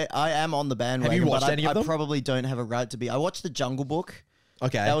 I am on the bandwagon. Have you watched but any of I them? probably don't have a right to be. I watched The Jungle Book.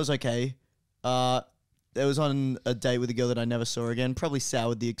 Okay. That was okay. It was on a date with a girl that I never saw again. Probably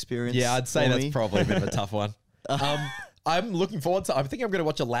soured the experience. Yeah, I'd say for that's me. probably a bit of a tough one. I'm looking forward to. I think I'm going to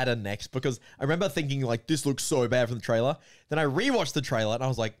watch Aladdin next because I remember thinking like this looks so bad from the trailer. Then I rewatched the trailer and I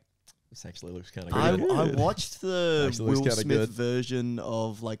was like, this actually looks kind of good. I watched the Actually looks Will kinda Smith good. version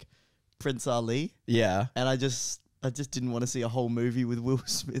of like Prince Ali, Yeah. and I just didn't want to see a whole movie with Will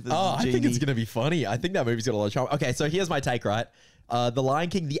Smith as Oh, I think Genie. it's going to be funny. I think that movie's got a lot of charm. Okay, so here's my take, right? The Lion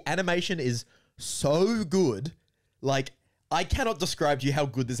King, the animation is so good. Like, I cannot describe to you how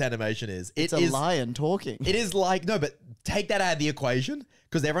good this animation is. It's a lion talking. It is like, no, but take that out of the equation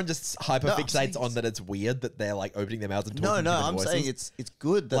because everyone just hyperfixates on that it's weird that they're like opening their mouths and talking. No, human I'm voices. saying it's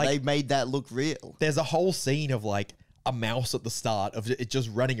good that Like- they made that look real. There's a whole scene of like a mouse at the start of it just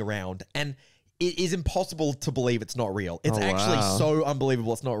running around, and it is impossible to believe it's not real. It's Oh, actually wow. so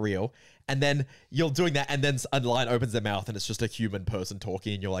unbelievable it's not real. And then you're doing that, and then a lion opens their mouth, and it's just a human person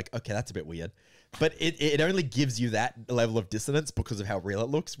talking, and you're like, okay, that's a bit weird. But it only gives you that level of dissonance because of how real it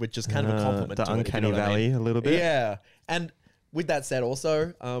looks, which is kind of a compliment The to it, if you uncanny know what I valley mean. a little bit. Yeah. And with that said,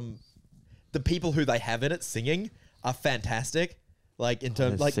 also, the people who they have in it singing are fantastic. Like, in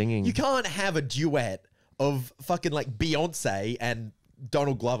terms, they're like, singing. you can't have a duet of fucking like Beyonce and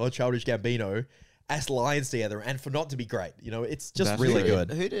Donald Glover, Childish Gambino, as lions together, and for not to be great. You know, it's just That's really true.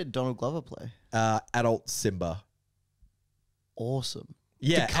 good. Who did Donald Glover play? Adult Simba. Awesome.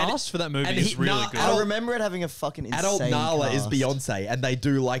 Yeah. The cast for that movie and is he- really nah, good. I Adult- remember it having a fucking insane Adult Nala is cast. Beyonce, and they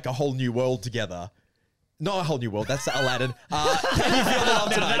do like a whole new world together. Not a whole new world. That's Aladdin. Can you feel the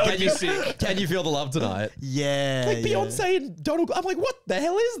love tonight? that would be sick. Can you feel the love tonight? Yeah. Like yeah. Beyonce and Donald. I'm like, what the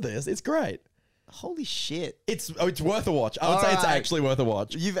hell is this? It's great. Holy shit. It's worth a watch. I would say it's Alright. actually worth a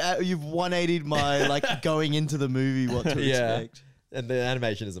watch. You've 180'd my like going into the movie what to Yeah. expect. And the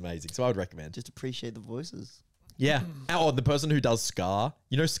animation is amazing, so I would recommend. Just appreciate the voices. Yeah. Oh, the person who does Scar.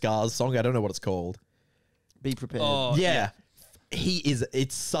 You know Scar's song? I don't know what it's called. Be prepared. Oh, Yeah.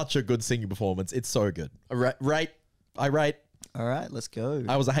 It's such a good singing performance. It's so good. I rate. All right, let's go.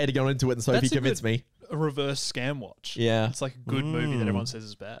 I was a hater going into it, and Sophie That's a convinced me. A reverse scam watch. Yeah. It's like a good movie that everyone says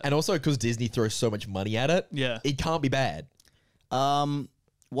is bad. And also because Disney throws so much money at it, Yeah. it can't be bad.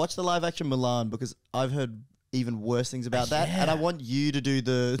 Watch the live action Milan because I've heard even worse things about that, and I want you to do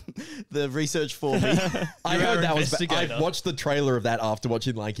the research for me. I You're heard our that was bad. investigator. I watched the trailer of that after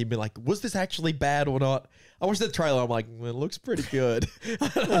watching Lion King, being like, was this actually bad or not? I watched the trailer, I'm like, well, it looks pretty good. I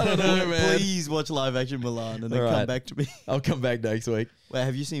don't know, man. Please watch live action Milan and then All come right. back to me. I'll come back next week. Wait,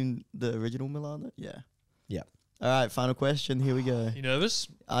 have you seen the original Milan? Yeah. Yeah. All right, final question. Here we go. You nervous?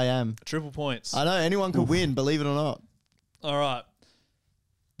 I am. Triple points. I know anyone could win, believe it or not. All right.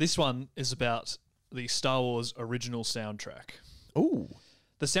 This one is about the Star Wars original soundtrack. Ooh.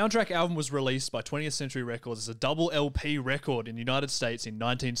 The soundtrack album was released by 20th Century Records as a double LP record in the United States in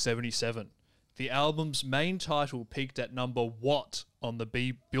 1977. The album's main title peaked at number what on the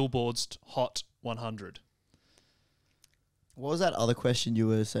Billboard's Hot 100? What was that other question you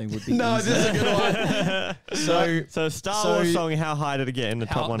were saying would be No, easy? this is a good one. So Star Wars song, how high did it get in the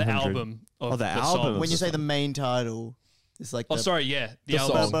top 100? The album of Oh, the album. song. When you say the main title, it's like Oh, the, sorry, yeah. The, The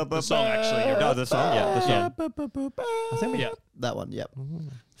album. song. The song, actually. You're No, right. the song. Yeah, the song. I think we Yeah. that one, yep.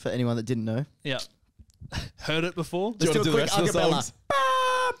 For anyone that didn't know. Yeah. Heard it before? Do you Let's want do to a do the quick rest of the acapella.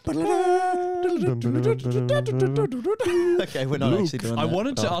 Okay, we're not actually doing I that.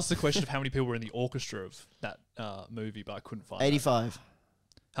 wanted to ask the question of how many people were in the orchestra of that movie, but I couldn't find it. 85.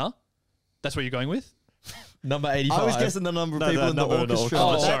 Huh? That's what you're going with? Number 85. I was guessing the number of No, people the in the number in the orchestra.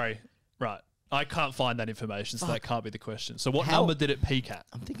 Oh, but that- sorry. Right. I can't find that information, so that can't be the question. So what How- number did it peak at?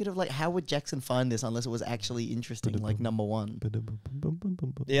 I'm thinking of like, how would Jackson find this unless it was actually interesting, like number one?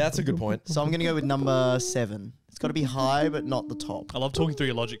 Yeah, that's a good point. So I'm going to go with number 7. It's got to be high, but not the top. I love talking through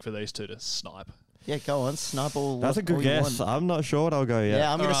your logic for these two to snipe. Yeah, go on. Snipe all. That's a all good you guess. want. I'm not sure what I'll go yet.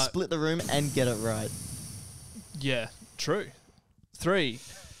 Yeah, I'm going to Alright. split the room and get it right. Yeah, true. 3,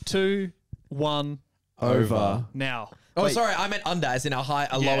 2, 1, Over. now. Oh, Wait. sorry. I meant under, as in a Yeah.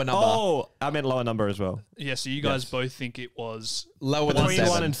 lower number. Oh, I meant lower number as well. Yeah, so you guys Yes. both think it was Lower than Between 7.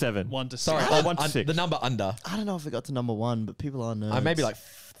 1 and 7. 1 to 6. Sorry, Oh, 1 to 6. the number under. I don't know if it got to number 1, but people are nerds. Maybe like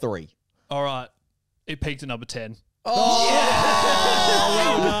 3. All right. It peaked at number 10.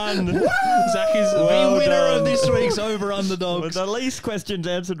 well done. Zach is Well the winner done. of this week's Over With Underdogs. the least questions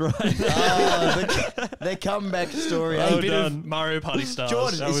answered right. their comeback story. Well A bit done. of Mario Party stars.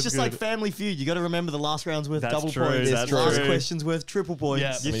 Jordan, That it's was just good. like Family Feud. You got to remember the last round's worth That's double true, points. that's last true. question's worth triple points.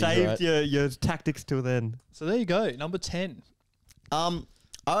 Yeah. You He's saved right. your tactics till then. So there you go. Number 10.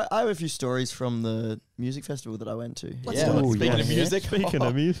 I have a few stories from the music festival that I went to. Yeah. Ooh, Speaking yeah. of music, Speaking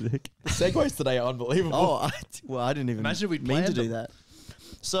of music. the segues today are unbelievable. I didn't even Imagine if we'd mean to planned do them. that.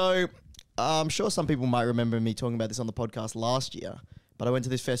 So I'm sure some people might remember me talking about this on the podcast last year, but I went to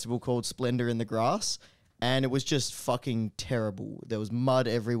this festival called Splendor in the Grass, and it was just fucking terrible. There was mud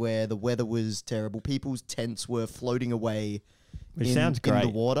everywhere. The weather was terrible. People's tents were floating away Which in, sounds in great. the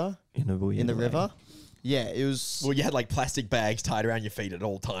water, In a weird in the way. river. Yeah, it was. Well, you had like plastic bags tied around your feet at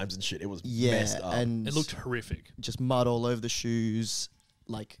all times and shit. It was Yeah, messed up. and It looked horrific. just mud all over the shoes.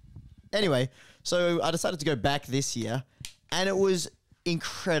 Like, anyway, so I decided to go back this year, and it was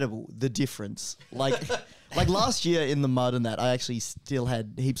incredible, the difference. Like, like last year in the mud and that, I actually still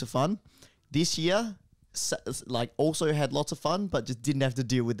had heaps of fun. This year, like, also had lots of fun, but just didn't have to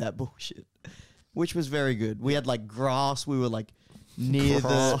deal with that bullshit, which was very good. We had like grass. We were like near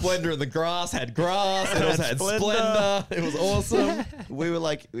the. Splendor in the Grass had grass. It also had Splendor. Splendor. It was awesome. We were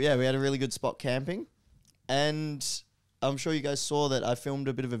like, yeah, we had a really good spot camping, and I'm sure you guys saw that I filmed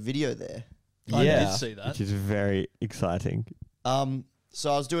a bit of a video there. I Yeah. did see that. Which is very exciting. So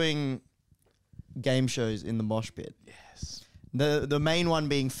I was doing game shows in the mosh pit. Yes. The main one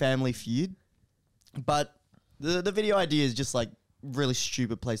being Family Feud, but the video idea is just like really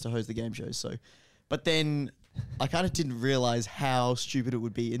stupid place to host the game shows. So, but then I kind of didn't realize how stupid it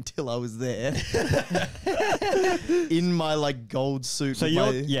would be until I was there in my like gold suit. So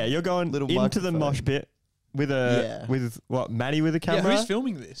with you're going little into the microphone. mosh pit with Yeah. with what, Maddie with a Yeah, camera? who's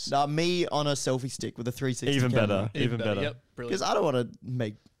filming this? me on a selfie stick with a 360 Even camera. better. Even better. Yep, Because brilliant. I don't want to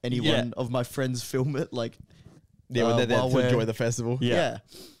make anyone Yeah. of my friends film it. Like, Yeah, when they're there while to we're- enjoy the festival. Yeah.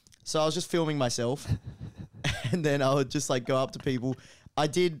 So I was just filming myself, and then I would just like go up to people. I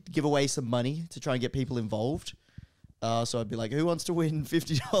did give away some money to try and get people involved. So I'd be like, "Who wants to win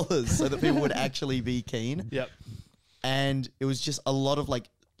 $50?" so that people would actually be keen. Yep. And it was just a lot of like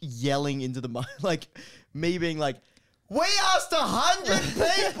yelling into the mic, like me being like, "We asked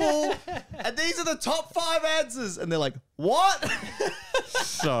 100 people, and these are the top 5 answers," and they're like, "What?"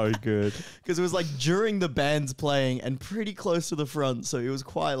 So good. Because it was like during the band's playing and pretty close to the front, so it was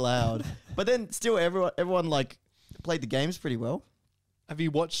quite loud. But then still, everyone like played the games pretty well. Have you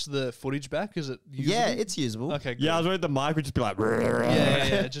watched the footage back? Is it usable? Yeah, it's usable. Okay, good. Yeah, I was worried the mic would just be like.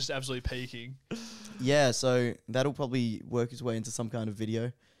 yeah, just absolutely peaking. Yeah, so that'll probably work its way into some kind of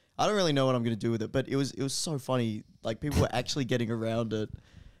video. I don't really know what I'm gonna do with it, but it was so funny. Like people were actually getting around it.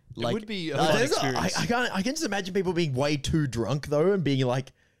 Like, it would be a uh, fun There's a- experience. I can just imagine people being way too drunk though and being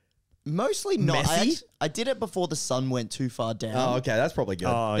like, mostly not. Messy? I did it before the sun went too far down. oh, okay, that's probably good.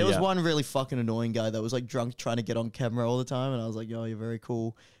 Oh, There was yeah. one really fucking annoying guy that was like drunk trying to get on camera all the time, and I was like, "Yo, you're very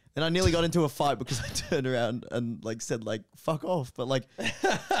cool." And I nearly got into a fight because I turned around and like said like "fuck off," but like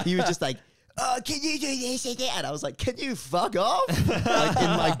he was just like, "Oh, can you do this and that?" And I was like, "Can you fuck off?" like in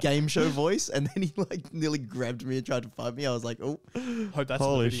my game show voice, and then he like nearly grabbed me and tried to fight me. I was like, "Oh, Hope that's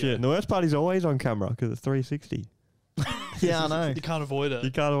Holy the video. shit. And the worst part, he's always on camera because it's 360. yeah, I know." You can't avoid it.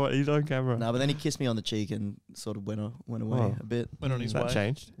 You can't. He's on camera. No, but then he kissed me on the cheek and sort of went away Oh. a bit. Went on his that way.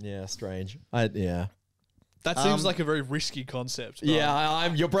 changed. Yeah, strange. Yeah. That seems like a very risky concept. but Yeah,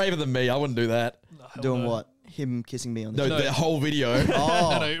 I'm. You're braver than me. I wouldn't do that. no, hell Doing no. what? Him kissing me on the No, cheek. the whole video.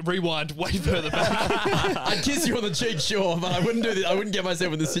 Oh, No, rewind way further back. I'd kiss you on the cheek, sure, but I wouldn't do this. I wouldn't get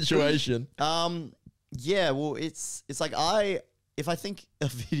myself in this situation. Yeah, well, it's like if I think a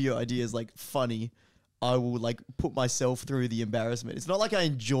video idea is like funny, I will like put myself through the embarrassment. It's not like I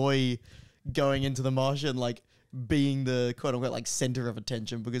enjoy going into the mosh and like being the quote unquote like center of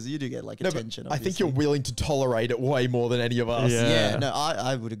attention, because you do get like No, but attention. I think you're obviously. willing to tolerate it way more than any of us. Yeah. Yeah, no,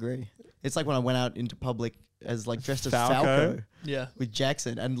 I would agree. It's like when I went out into public as like dressed as Falco. Falco Yeah. with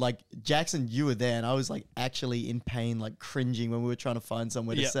Jackson, and like Jackson, you were there, and I was like actually in pain, like cringing when we were trying to find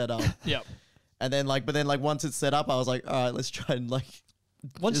somewhere to Yep. set up. Yep. And then like, but then like once it's set up, I was like, all right, let's try and like.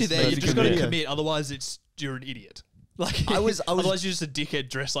 Once you're Just there, make you've a just got to video. commit. Otherwise, you're an idiot. Like I was- otherwise you're just a dickhead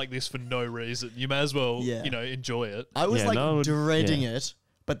dressed like this for no reason. You may as well, Yeah. enjoy it. I was Yeah, like no one would- dreading yeah. it,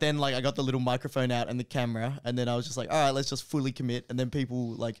 but then like I got the little microphone out and the camera, and then I was just like, all right, let's just fully commit, and then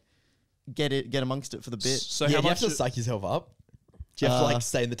people like get amongst it for the bit. So Yeah, how you much? have to psych yourself up. Do you have to like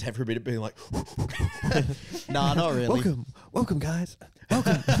stay in the tent for a bit, being like, Nah, not really. Welcome, guys.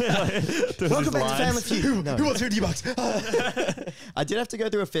 Welcome back to Family Feud. No. "Who wants $50?" I did have to go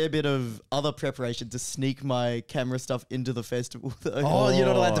through a fair bit of other preparation to sneak my camera stuff into the festival, though. Oh, you're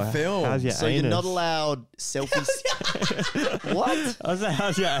not allowed to film. How's your So anus? you're not allowed selfies. What? I was like,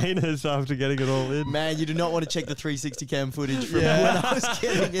 how's your anus after getting it all in? Man, you do not want to check the 360 cam footage from Yeah. when I was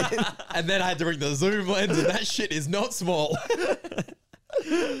getting in. And then I had to bring the zoom lens, and that shit is not small.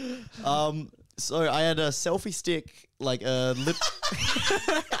 So I had a selfie stick, like a lip,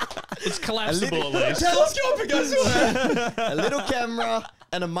 It's collapsible at least. Telescopic, I swear. a little camera,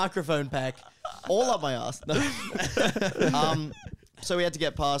 and a microphone pack, all up my ass. No. So we had to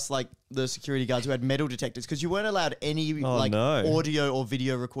get past like the security guards who had metal detectors because you weren't allowed any audio or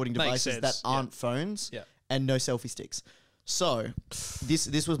video recording Makes devices sense, that aren't phones, Yeah. and no selfie sticks. So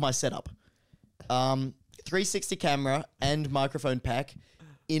this was my setup: 360 camera and microphone pack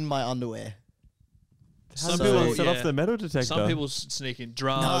in my underwear. Some So- people set off the metal detector. Some people sneak in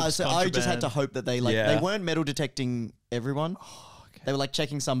drugs. No, so I just had to contraband. hope that they Yeah. they weren't metal detecting everyone. They were like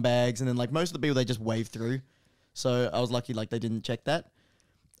checking some bags, and then like most of the people they just waved through. So I was lucky like they didn't check that.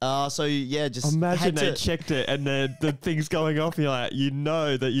 So yeah, just Imagine had they to, checked it and then the thing's going off. And you're like, you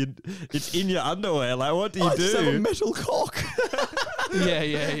know that it's in your underwear. Like, what do you I just have a do? metal cock.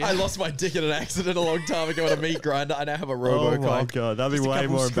 Yeah. I lost my dick in an accident a long time ago at a meat grinder. I now have a Oh robo my cock. god, that'd be Just a way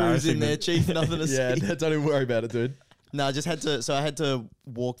couple more screws embarrassing. in there, than- chief. Nothing to Yeah, see. don't even worry about it, dude. No, I just had to. So I had to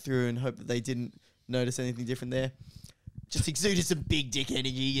walk through and hope that they didn't notice anything different there. Just exuded some big dick energy,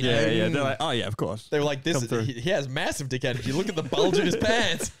 you know. Yeah. They're like, oh yeah, of course. They were like, Come "This through. he has massive dick energy. Look at the bulge in his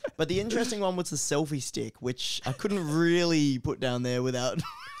pants." But the interesting one was the selfie stick, which I couldn't really put down there without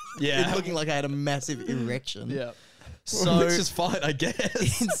it looking like I had a massive erection. Yeah. So it's just fine, I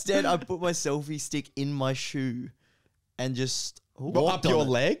guess. instead, I put my selfie stick in my shoe and just Well, walked up your on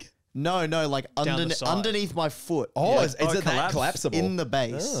it. leg. No, like Down the side. underneath my foot. Oh, Like, is it that collapsible? in the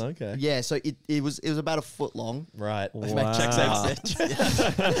base. Oh, okay. Yeah, so it was about a foot long. Right. Wow. Checks out.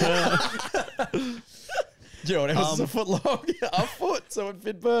 You know, it was a foot long, a foot, so it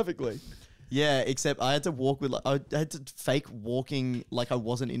fit perfectly. Yeah, except I had to walk with I had to fake walking like I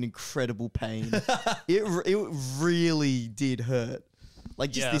wasn't in incredible pain. it really did hurt.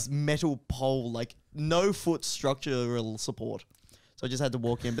 Like just Yeah. this metal pole, like no foot structural support. So I just had to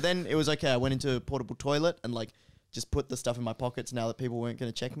walk in. But then it was okay. I went into a portable toilet and like just put the stuff in my pockets now that people weren't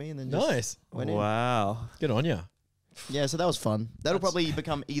going to check me, and then just Nice. went in. Wow. Good on you. Yeah, so that was fun. That'll probably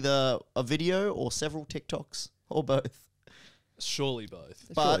become either a video or several TikToks or both. Surely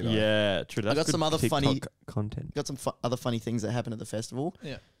both. But Yeah, true. That's got good some other TikTok funny- content. got some other funny things that happened at the festival.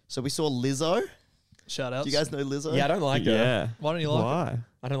 Yeah. So we saw Lizzo. Shout outs. Do you guys know Lizzo? Yeah, I don't like her. Yeah. Why don't you like Why?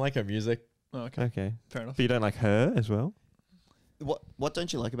 I don't like her music. Oh, okay. Okay. Fair enough. But you don't like her as well? What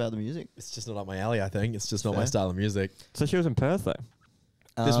don't you like about the music? It's just not up my alley, I think. It's just not my Fair. style of music. So she was in Perth though.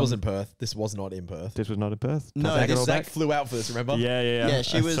 This Um, was in Perth. This was not in Perth. This was not in Perth. No, Take it all Zack back? flew out for this, remember? Yeah. Yeah,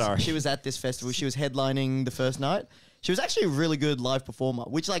 she was Sorry. she was at this festival. She was headlining the first night. She was actually a really good live performer,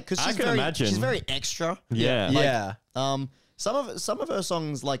 which like because I she's can very imagine. she's very extra. Yeah. Like, Yeah. some of her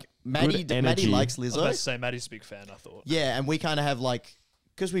songs like Maddie energy. likes I was about to Lizzo. say Maddie's a big fan, I thought. Yeah, and we kind of have like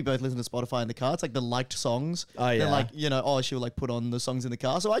because we both listen to Spotify in the car. It's like the liked songs. Oh, Then yeah. like she would like put on the songs in the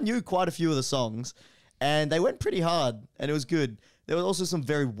car. So I knew quite a few of the songs, and they went pretty hard, and it was good. There was also some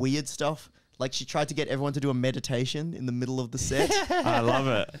very weird stuff. Like she tried to get everyone to do a meditation in the middle of the set. I love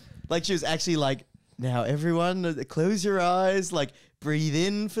it. Like she was actually like, now everyone close your eyes, like breathe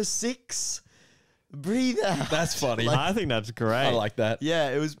in for 6, breathe out. That's funny. I think that's great. I like that. Yeah,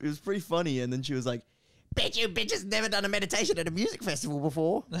 it was pretty funny. And then she was like, bet you bitches never done a meditation at a music festival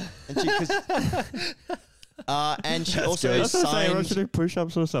before. And she, and she also That's what I'm saying. Why don't you signed, do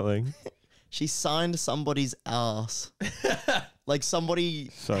push-ups or something? she signed somebody's ass. Like somebody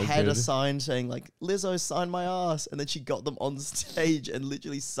So had a good. sign saying like, Lizzo signed my ass. And then she got them on stage and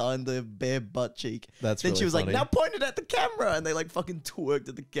literally signed their bare butt cheek. That's Then she really was funny. like, now point it at the camera. And they like fucking twerked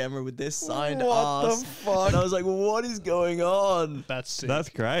at the camera with their signed What the ass. fuck? And I was like, what is going on? That's sick. That's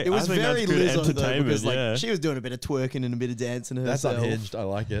great. It was I think very that's good Lizzo though, entertainment. because like yeah. she was doing a bit of twerking and a bit of dancing That's herself. unhinged. I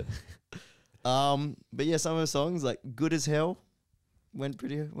like it. But yeah, some of her songs like "Good as Hell" went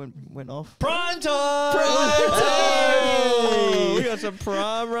off. Prime time! Hey! We got some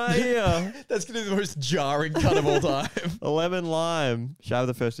prime right here. That's going to be the most jarring cut of all time. Lemon lime. Shall I have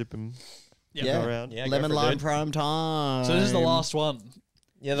the first sip and Yeah. Yeah. go around? Yeah, go Lemon for it, lime dude. prime time. So this is the last one.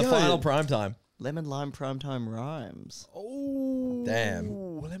 Yeah, the Yo. final prime time. lemon lime prime time rhymes. Oh, Damn.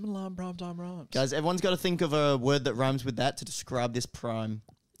 lemon lime primetime rhymes. Guys, everyone's got to think of a word that rhymes with that to describe this prime.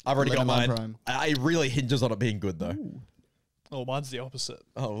 I've already got Lemon lime mine. prime. It really hinges on it being good, though. Oh, mine's the opposite.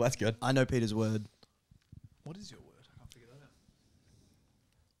 Oh, that's good. I know Peter's word. What is your word? I can't figure that out.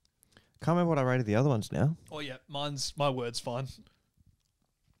 Can't remember what I rated the other ones now. Oh yeah, my word's fine.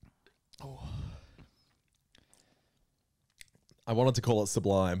 I wanted to call it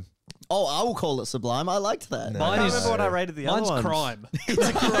sublime. Oh, I will call it sublime. I liked that. No. Mine I is remember what I rated the mine's other ones. crime. It's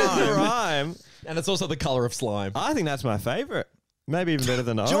a crime. Crime. And it's also the color of slime. I think that's my favorite. Maybe even better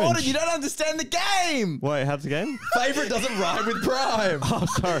than orange. Jordan, you don't understand the game. Wait, how's the game? Favorite doesn't rhyme with prime. Oh,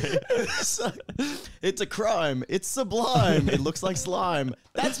 sorry. So, it's a crime. It's sublime. It looks like slime.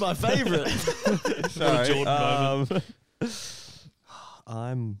 That's my favorite. Sorry. Jordan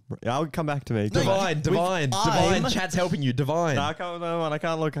I'll come back to me. Divine. Chat's helping you. Divine. No, I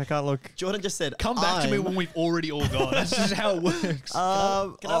can't look. Jordan just said, Come back to me when we've already all gone. That's just how it works. Can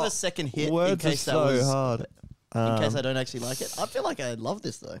I have a second hit in Words case are that was hard. in case I don't actually like it? I feel like I love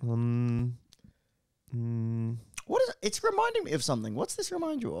this though. What is it? It's reminding me of something. What's this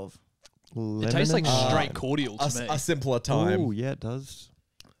remind you of? It tastes like straight cordial to me. A simpler time. Oh, yeah, it does.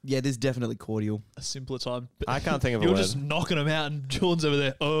 Yeah, there's definitely cordial. A simpler time. But I can't think of a you're word. just knocking them out, and Jordan's over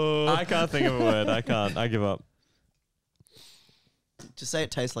there. Oh, I can't think of a word. I can't. I give up. Just say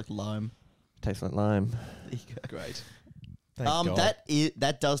it tastes like lime. Tastes like lime. There you go. great. Thank God.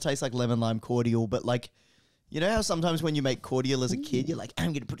 That does taste like lemon lime cordial, but like, you know how sometimes when you make cordial as a kid, you're like,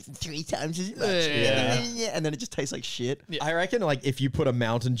 I'm gonna put it in 3 times as much, and then it just tastes like shit. Yeah. I reckon like if you put a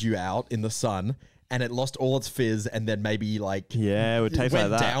Mountain Dew out in the sun and it lost all its fizz and then maybe like Yeah, it would taste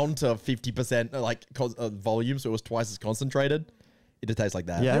went like that. down to 50% like volume, so it was twice as concentrated. It just tastes like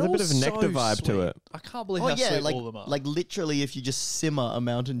that. Yeah, it has a They're bit of a all nectar so vibe to sweet. it. I can't believe Oh how yeah, sweet like all of them are. like literally, if you just simmer a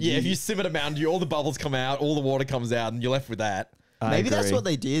Mountain Dew. Yeah, if you simmer a Mountain Dew, all the bubbles come out, all the water comes out, and you're left with that. maybe that's agree. what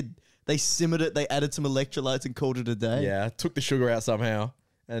they did. They simmered it. They added some electrolytes and called it a day. Yeah, took the sugar out somehow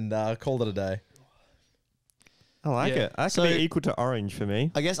and called it a day. I like Yeah. it. That So- could be equal to orange for me.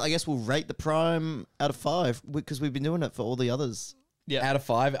 I guess we'll rate the prime out of 5 because we've been doing it for all the others. yeah. Out of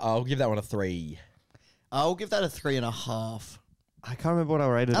 5, I'll give that one a 3. I'll give that a 3.5. I can't remember what I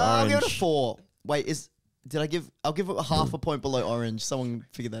rated I'll orange. give it a 4. Wait, I'll give it a half a point below orange. Someone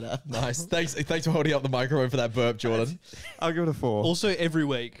figure that out. Nice. Thanks for holding up the microphone for that burp, Jordan. I'll give it a 4. Also, every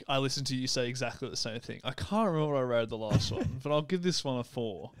week I listen to you say exactly the same thing. I can't remember what I rated the last one, but I'll give this one a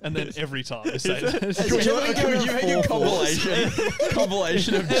 4. And then every time you say that. You make a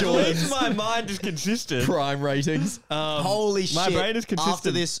compilation of Jordan's my mind is consistent. prime ratings. Holy shit. my brain is consistent.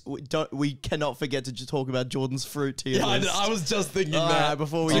 After this, we cannot forget to talk about Jordan's fruit tier Yeah, list. I was just thinking All that. right,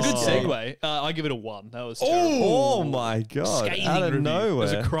 before we It's a good Oh. segue. I give it a 1. That was terrible. Oh my god! Scathing Out of review. nowhere. It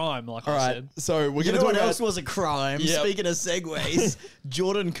was a crime, like All I right, said. so we're You gonna know talk what about. else was a crime? Yep. Speaking of segues,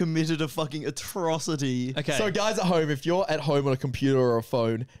 Jordan committed a fucking atrocity. Okay. So guys at home, if you're at home on a computer or a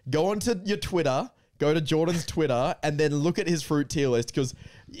phone, go onto your Twitter, go to Jordan's Twitter, and then look at his fruit tier list because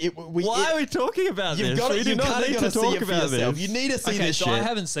Why are we talking about You've this? got we to. do You not kind need of to got to see talk it for about yourself. this. You need to see okay, this so shit. I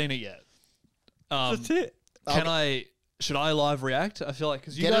haven't seen it yet. That's it. Should I live react? I feel like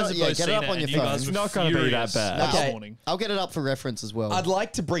because you Get it guys up- have yeah, both get it seen up it, on and your you phone. guys It's were not gonna be that furious bad. this Okay. morning. I'll get it up for reference as well. I'd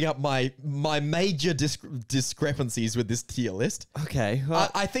like to bring up my major discrepancies with this tier list. Okay.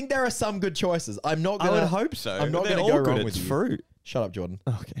 Well, I think there are some good choices. I'm not I gonna. would hope so. I'm not They're gonna all go good. wrong It's with you. fruit. Shut up, Jordan.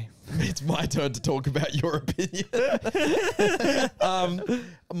 Okay. It's my turn to talk about your opinion.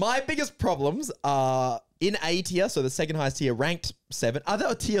 My biggest problems are in A tier, so the second highest tier, ranked 7. Are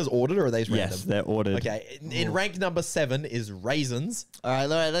the tiers ordered or are they random? Yes, they're ordered. Okay, in ranked number 7 is raisins. All right,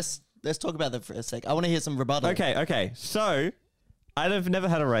 let's talk about that for a sec. I want to hear some rebuttal. Okay. So, I've never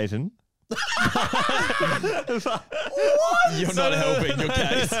had a raisin. You're not helping your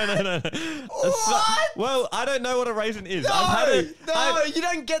case. No. Well, I don't know what a raisin is. You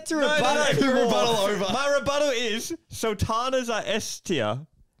don't get to rebuttal. Your rebuttal over. My rebuttal is sultanas are S tier.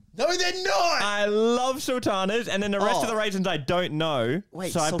 No, they're not. I love sultanas, and then the rest Oh. of the raisins I don't know.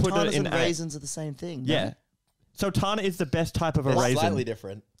 Wait, so I put it sultanas in and A. raisins are the same thing. no? Yeah. Sultana is the best type of a They're raisin. slightly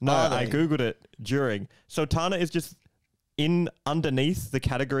different. No, Are I they? googled it during. Sultana is just in underneath the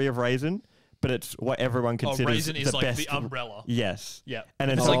category of raisin, but it's what everyone Oh, considers raisin is the like best. the umbrella. Yes. Yeah.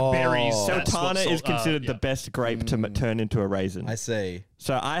 And It's it's like Oh. berries. So that's what Sultana is considered the yeah. best grape to turn into a raisin. I see.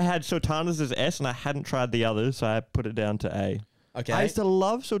 So I had sultanas as S, and I hadn't tried the others, so I put it down to A. Okay. I used to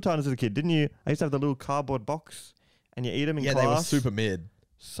love sultanas as a kid, didn't you? I used to have the little cardboard box, and you eat them in Yeah, class. they were super mid.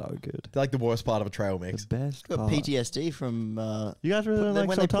 So good. They're like the worst part of a trail mix. The best Got part. PTSD from You guys really don't like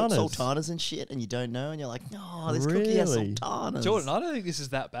when they put sultanas? sultanas and shit, and you don't know, and you're like, no, this cookie has Really? sultanas. Jordan, I don't think this is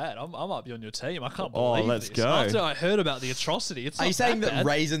that bad. I might be on your team. I can't Oh, believe let's this. go. After I heard about the atrocity, it's Are not you saying that bad.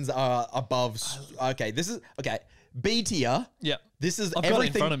 raisins are above? Okay, this is okay. B tier. Yeah. This is I've got it in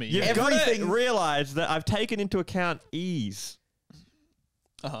everything. front of me, You've yeah. got Everything. to realize that I've taken into account ease.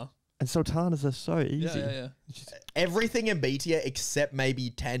 Uh-huh. And sultanas are so easy. Yeah. Everything in B tier except maybe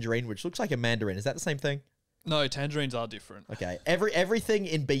tangerine, which looks like a mandarin. Is that the same thing? No, tangerines are different. Okay. Everything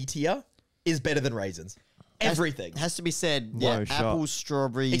in B tier is better than raisins. Everything. Has to be said. No Yeah, shot. apples,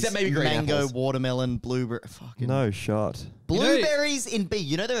 strawberries, Except maybe green mango, apples. watermelon, blueberry. Fucking No shot. blueberries in B.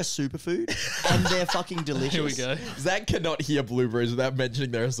 You know they're a superfood, and they're fucking delicious. Here we go. Zach cannot hear blueberries without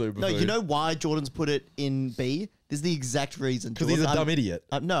mentioning they're a superfood. No, you know why Jordan's put it in B? This is the exact reason. Because he's a dumb idiot.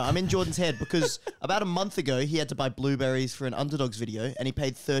 No, I'm in Jordan's head because about a month ago he had to buy blueberries for an Underdogs video, and he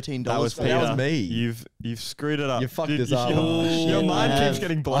paid $13 That was for Peter. it. That was me. You've screwed it up. You fucked Dude, this you up. should- Oh, Your shit. mind I keeps have-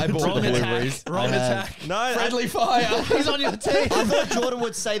 getting I blown. bought Wrong the attack. blueberries. Wrong attack. No, Friendly fire. He's on your team. I thought Jordan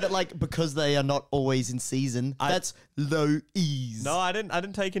would say that like because they are not always in season. That's low ease. No, I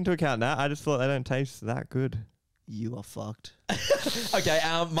didn't take into account that. I just thought they don't taste that good. You are fucked. Okay,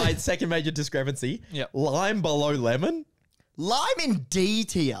 my second major discrepancy. Yep. Lime below lemon. Lime in D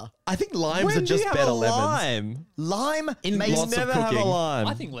tier. I think limes When are do just you have better a lemons. lime? Lime In makes lots of Never have a cooking. lime.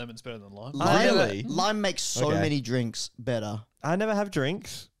 I think lemon's better than lime. lime, Really? lime makes so Okay. many drinks better. I never have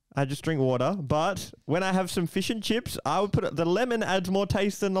drinks. I just drink water. But when I have some fish and chips, I would put it, the lemon adds more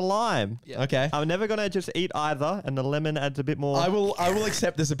taste than the lime. Yeah. Okay. I'm never gonna just eat either, and the lemon adds a bit more. I will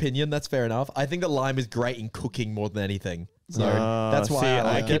accept this opinion. That's fair enough. I think that lime is great in cooking more than anything. So that's why see, I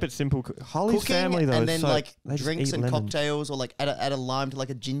like keep it. it simple. Holly's Cooking family though, and is then so, like they just drinks eat and lemons. cocktails, or like add a lime to like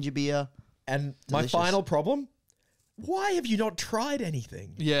a ginger beer. And my Delicious. final problem: why have you not tried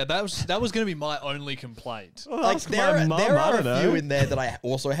anything? Yeah, that was going to be my only complaint. Well, Like ask there, my mum, there I are don't a few know. in there that I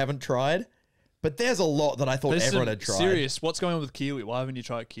also haven't tried, but there's a lot that I thought There's everyone some had tried. serious. What's going on with kiwi? Why haven't you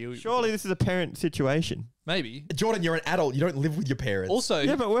tried kiwi? Surely this is a parent situation. Maybe. Jordan, you're an adult. You don't live with your parents. Also,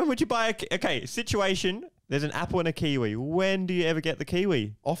 Yeah, but when would you buy okay, situation, there's an apple and a kiwi. When do you ever get the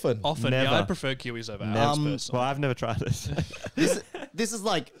kiwi? often. often, yeah, Never. I prefer kiwis over Never. apples Well, personally. I've never tried this. This is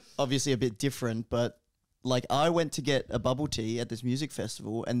like obviously a bit different, but like I went to get a bubble tea at this music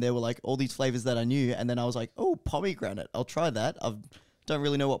festival, and there were like all these flavors that I knew, and then I was like, oh, pomegranate, I'll try that. I don't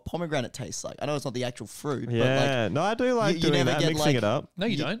really know what pomegranate tastes like. I know it's not the actual fruit, but like Yeah, no, I do like you doing never that, get, mixing like- it up. No,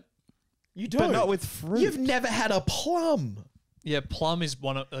 you don't. You don't. But not with fruit. You've never had a plum. Yeah, plum is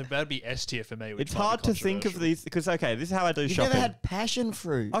one of that'd be S tier for me. Which It's might be hard to think of controversial. these because okay, this is how I do you've shopping. never had passion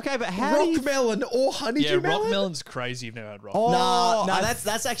fruit. Okay, but how do you? Rock melon or honeydew Yeah, melon? rock melon's crazy. You've never had rock. Oh, Nah, I-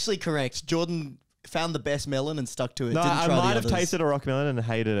 that's actually correct. Jordan found the best melon and stuck to it. No, Didn't I try might the have others. tasted a rock melon and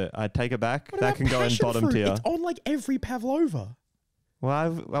hated it. I'd take it back. What That about can go in passion bottom fruit? tier. It's on like every pavlova.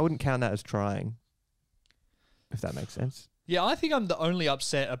 Well, I wouldn't count that as trying. If that makes sense. Yeah, I think I'm the only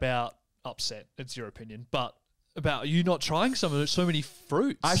upset. It's your opinion, but about you not trying so many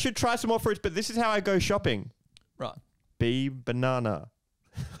fruits. I should try some more fruits, but this is how I go shopping. right. Be banana.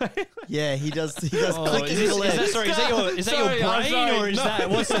 Yeah, he does. He does Oh, click and is collect. that Sorry, your I'm brain sorry, or is no.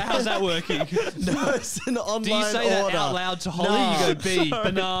 that how's that working? No, it's an online Do you say order. that out loud to Holly? No. You go B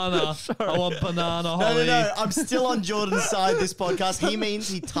banana. I want banana, No, Holly. no. I'm still on Jordan's side this podcast. He means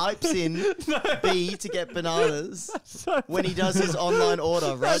he types in B to get bananas when he does his online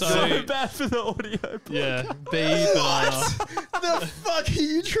order, right? So- So bad for the audio. Yeah, B banana. The fuck are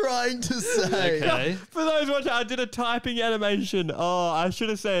you trying to say? Okay. For those watching, I did a typing animation. Oh, I should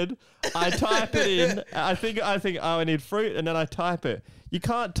have said I type it in. I think. Oh, I need fruit, and then I type it. You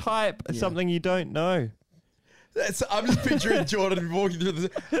can't type something you don't know. I'm just picturing Jordan walking through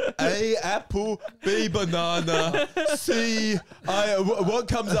this. A, apple. B, banana. C, what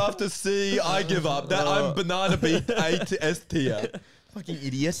comes after C? I give up. That I'm banana B, A to S tier. Fucking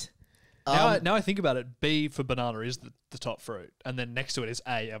idiot. Now I think about it, B for banana is the top fruit, and then next to it is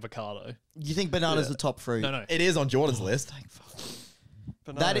A, avocado. You think banana's the top fruit? No. It is on Jordan's list.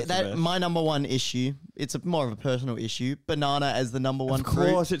 That my number one issue. It's more of a personal issue. Banana as the number one Of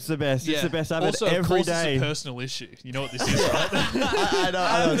fruit. course, it's the best. It's the best. I've also, had of every course, day. it's a personal issue. You know what this is, right? I know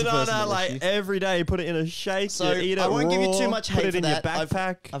I have it's a banana personal like issue. every day. Put it in a shake. So you eat it I won't give you too raw, much Put hate it for in that. your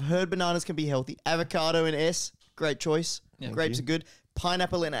backpack. I've heard bananas can be healthy. Avocado in S, great choice. Grapes you. are good.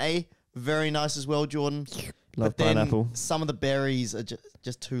 Pineapple in A, very nice as well, Jordan. Love but then pineapple. some of the berries are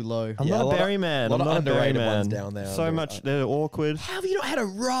just too low. I'm Yeah, not a a lot berry of- man. lot I'm of not a berry underrated man. ones down there. So much. They're awkward. How have you not had a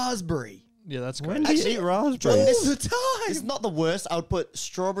raspberry? Yeah, that's When great. do you eat raspberries? All the time. It's not the worst. I would put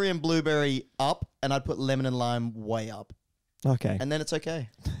strawberry and blueberry up, and I'd put lemon and lime way up, Okay. and then it's okay.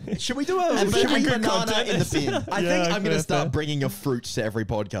 Should we do a And should we banana in the bin. I Yeah, think I'm going fair, to start fair. bringing your fruits to every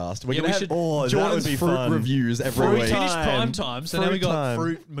podcast. We're Yeah, going we to should- have Oh, that Jordan's would be fruit fun. reviews every Fruit week. time. Finished prime time, so now we Fruit got time.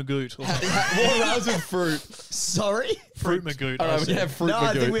 fruit magoot. Or What rhymes with fruit? Sorry? fruit magoot. All I right, we said. can have fruit. No,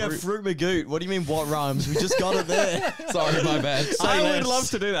 I think magoot. we have fruit magoot. What do you mean, what rhymes? We just got it there. Sorry, my bad. I less. would love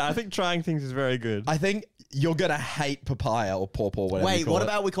to do that. I think trying things is very good. I think you're going to hate papaya or pawpaw, whatever you Wait, call what it.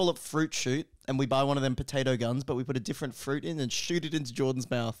 about we call it fruit shoot, and we buy one of them potato guns, but we put a different fruit in and shoot it into Jordan's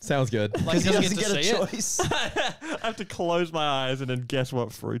mouth. Sounds good. Like he doesn't doesn't get get to a see it. choice. I have to close my eyes and then guess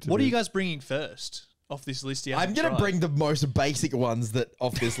what fruit it What are is. you guys bringing first? off this list. You I'm haven't gonna tried. bring the most basic ones that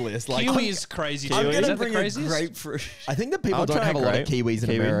off this list. Like Kiwi is crazy. I'm too. going Is to that the bring a craziest? grapefruit. I think that people I'll don't try have a lot of grape. kiwis in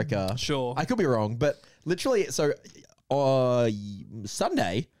Kiwi. America. Sure. I could be wrong, but literally, so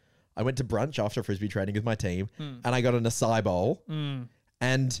Sunday, I went to brunch after frisbee training with my team, and I got an acai bowl, and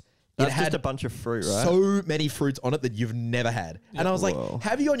it That's had just a bunch of fruit, right? so many fruits on it that you've never had. And I was like, Whoa.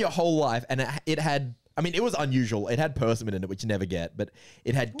 have you on your whole life? And it had, I mean, it was unusual. It had persimmon in it, which you never get, but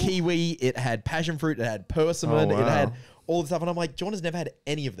it had kiwi, it had passion fruit, it had persimmon, Oh, wow. it had all this stuff. And I'm like, John has never had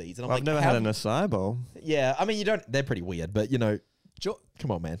any of these. And I'm I've like, never had an acai bowl. Yeah, I mean, you don't, they're pretty weird, but you know, come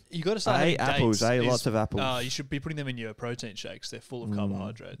on, man. You got to start I having ate apples. dates. I ate lots of apples. You should be putting them in your protein shakes. They're full of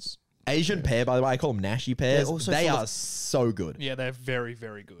carbohydrates. Asian pear, by the way, I call them Nashi pears. They're also They full are of- so good. Yeah, they're very,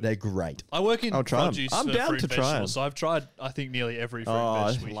 very good. They're great. I work in I'll try 'em. produce I'm for down fruit to try 'em. vegetables, so I've tried, I think, nearly every fruit Oh,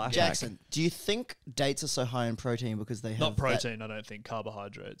 vegetable. you can life get. hack. Jackson, do you think dates are so high in protein because they have Not that- protein, I don't think.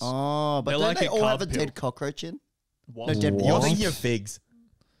 Carbohydrates. Oh, but They're don't like they a all have carb a dead pill. cockroach in? What? No, dead You're wasp. thinking of figs.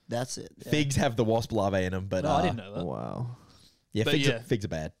 That's it. yeah. Figs have the wasp larvae in them, but No, I didn't know that. Wow. yeah, But figs, yeah. figs are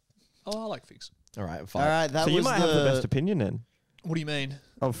bad. Oh, I like figs. All right, All fine. right, that So was you might have the best opinion then What do you mean?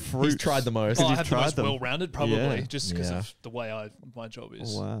 of fruit. He's tried the most. Oh, I you've have the tried most them. well-rounded, probably, Yeah. just because Yeah. of the way my job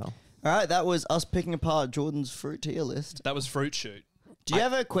is. Wow. All right, that was us picking apart Jordan's fruit tier list. That was fruit shoot. Do you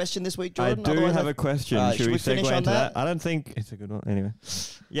have a question this week, I Jordan? do Otherwise have a question. Alright, should should we we finish segue on into that? that? I don't think it's a good one. Anyway.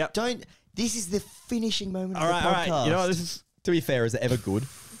 Yep. Don't. This is the finishing moment All of right, the all podcast. right. You know what? This is. To be fair, is it ever good?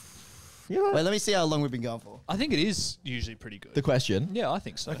 You know what? Wait, let me see how long we've been going for. I think it is usually pretty good. The question. Yeah, I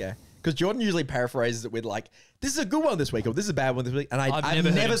think so. Okay. Because Jordan usually paraphrases it with like, "This is a good one this week," or "This is a bad one this week," and I've I've never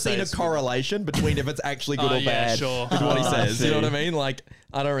heard never him say seen a it's good. correlation between if it's actually good Oh, or yeah, bad sure. with what he I says. You know see. what I mean? Like,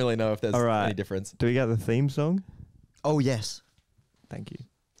 I don't really know if there's All right. any difference. Do we get the theme song? Oh yes. Thank you.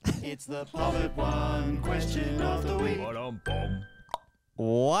 It's the Pollard One question of the week.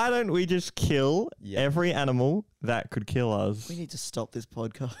 Why don't we just kill Yeah. every animal that could kill us? We need to stop this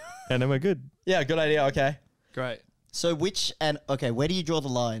podcast. And then we're good. Yeah, good idea. Okay. Great. So where do you draw the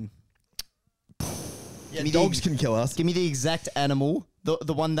line? Yeah, Give me dogs the- can kill us. Give me the exact animal,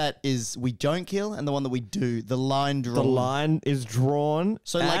 the one that is we don't kill, and the one that we do. The line drawn. The line is drawn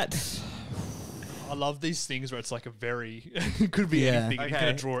So, like- at... I love these things where it's like a very it could be Yeah. anything. And you're Okay.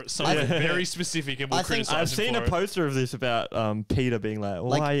 gonna draw it something very specific, and we'll I think- criticize I've him seen for a it. poster of this about Peter being like, why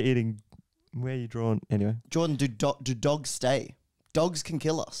Like- are you eating... Where are you drawn? Anyway. Jordan, do dogs stay? Dogs can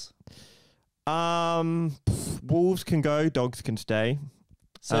kill us. Wolves can go, dogs can stay.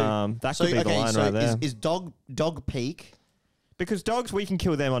 So That could be the line so right there. is dog peak? Because dogs, we can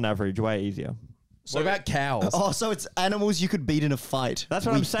kill them on average way easier. What about cows? Oh, so it's animals you could beat in a fight. That's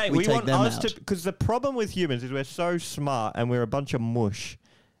what I'm saying. We We take want them us out. to... Because the problem with humans is we're so smart and we're a bunch of mush.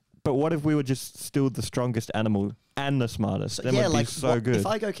 But what if we were just still the strongest animal and the smartest? So, then yeah, we'd like be so what- good. If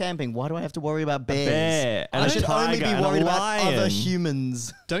I go camping, why do I have to worry about bears? bear and I a should only be tiger and a worried about other lion.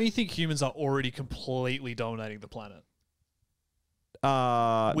 humans. Don't you think humans are already completely dominating the planet?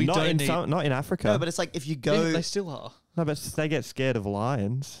 We not don't in need- not in Africa. No, but it's like if you go. They still are. No, but they get scared of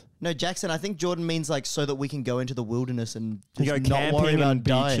lions. No, Jackson, I think Jordan means like so that we can go into the wilderness and You just go not worry camping about and be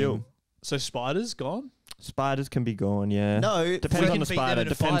dying. chill. So spiders gone? Spiders can be gone, yeah. No, Depends We on can the beat them spider. in a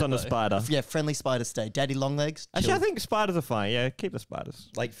Depends fight, on the though. spider. yeah, friendly spiders stay. Daddy long-legs. Actually, I chill. think spiders are fine. Yeah, keep the spiders.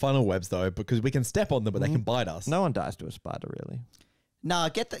 Like funnel webs though, because we can step on them, but they can bite us. No one dies to a spider, really. Nah,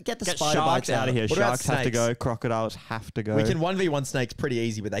 get the Get spider sharks bites out of here. What about Sharks have to snakes? go. Crocodiles have to go. We can 1v1 snakes pretty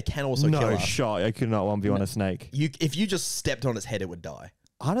easy, but they can also kill no us. shot. I could not 1v1 a snake. If you just stepped on its head, it would die.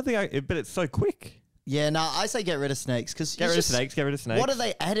 I don't think but it's so quick. Yeah, nah, I say get rid of snakes because Get rid of snakes. Get rid of snakes. What are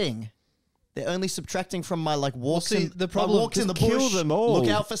they adding? They're only subtracting from my like walks see, in the problem- my walks in the just bush. kill them all. Look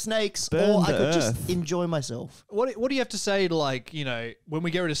out for snakes, Burn or I the could just earth. enjoy myself. What do you have to say to, like, you know, when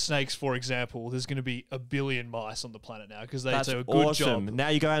we get rid of snakes, for example, there's going to be 1 billion mice on the planet now because they That's do a good awesome. job. Now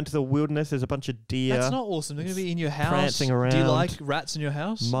you go out into the wilderness. There's a bunch of deer, That's not awesome. They're going to be in your house. prancing Do you around. like rats in your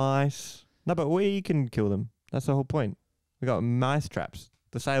house? mice. No, but we can kill them. That's the whole point. We got mice traps.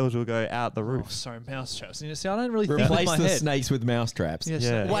 The sails will go out the Oh, roof. sorry, mouse traps. You know, see, I don't really think with Replace my the head. snakes with mouse traps. Yeah,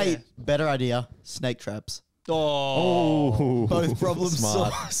 Yeah. so- Wait, better idea. Snake traps. Oh. Both problems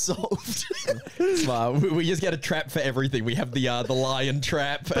Smart. solved. Smart. We just get a trap for everything. We have the lion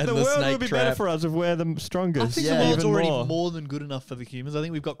trap But and the the world snake would be trap. better for us if we're the strongest. I think Yeah. the world's Even already more. more than good enough for the humans. I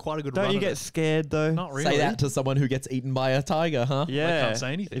think we've got quite a good Don't run you of get it. scared though? Not really. Say that to someone who gets eaten by a tiger, huh? Yeah. can't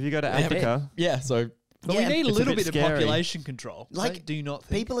say anything. If you go to Africa, Yeah, so But Yeah, we need a it's a little bit bit of scary. population control. Like, do you not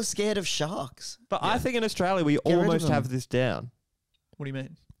think? People are scared of sharks. but I think in Australia we rid of almost them. have this down. What do you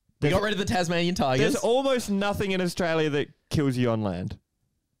mean? we got rid of the Tasmanian tigers. There's almost nothing in Australia that kills you on land.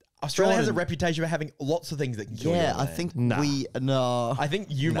 Australia has a Jordan. reputation for having lots of things that can kill you. Yeah, on I land. think Nah. no. I think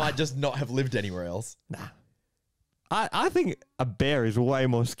you might just not have lived anywhere else. I think a bear is way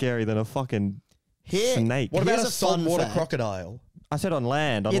more scary than a fucking snake. What about Here's a a fun saltwater fact. crocodile? I said on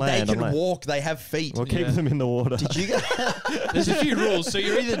land, on Yeah, land, they on can land. walk. They have feet. We'll keep Yeah. them in the water. Did you guys? There's a few rules, so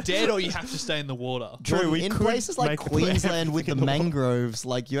you're either dead or you have to stay in the water. True, we in could places like make the Queensland with the everything in water. mangroves,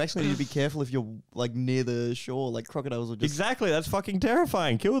 like you actually need to be careful if you're like near the shore. Like crocodiles will just. Exactly, that's fucking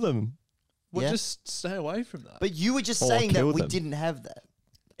terrifying. Kill them. Well, Yeah. just stay away from that. But you were just Or saying that kill we them. didn't have that.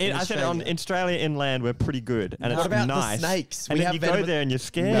 In I said on Australia. Australia inland we're pretty good, and What it's about the nice. snakes? And We then have you go venomous- there and you're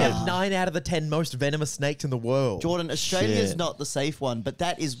scared. We Nah. have 9 out of the 10 most venomous snakes in the world. Jordan, Australia's Shit. not the safe one, but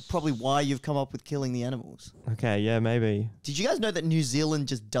that is probably why you've come up with killing the animals. Okay, yeah, maybe. Did you guys know that New Zealand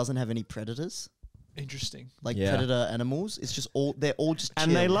just doesn't have any predators? Interesting. Like Yeah. predator animals? It's just all, they're all just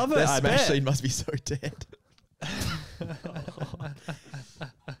And they chill. love it. Their I smash bet. scene must be so dead.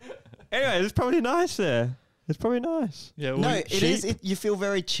 Anyway, it's probably nice there. It's probably nice. Yeah. No, Well, it is. sheep. You feel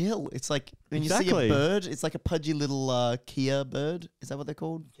very chill. It's like when you see Exactly. a bird, it's like a pudgy little Kia bird. Is that what they're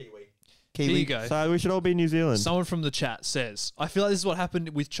called? Kiwi. Kiwi. here you go. So we should all be New Zealand. Someone from the chat says, I feel like this is what happened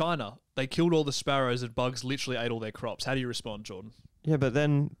with China. They killed all the sparrows and bugs literally ate all their crops. How do you respond, Jordan? Yeah, but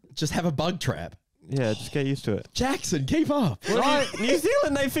then, Just have a bug trap. yeah, just get used to it. Jackson, keep up. Right, New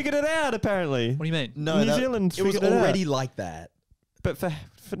Zealand, they figured it out apparently. What do you mean? No, New that- Zealand It was figured it already out. like that. But for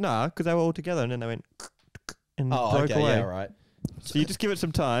nah, because they were all together and then they went and Oh, broke okay, away. yeah, right. So you just give it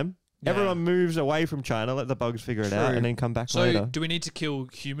some time. Yeah. Everyone moves away from China, let the bugs figure it out, True. and then come back So later. do we need to kill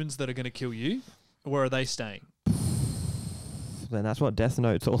humans that are going to kill you? Or are they staying? Then that's what Death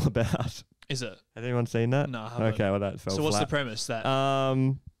Note's all about. Is it? Has anyone seen that? No, I haven't. Okay, well that fell So what's the flat. premise? That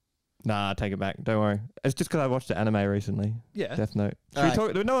Nah, take it back. Don't worry. It's just because I watched the anime recently. yeah. Death Note. Should we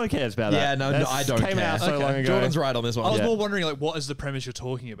Alright. talk? No one cares about Yeah, that. no, That's I don't came care. out so Okay. long ago. Jordan's right on this I one. was Yeah. more wondering, like, what is the premise you're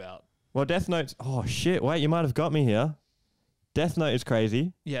talking about? Well, Death Note's. Oh shit! Wait, you might have got me here. Death Note is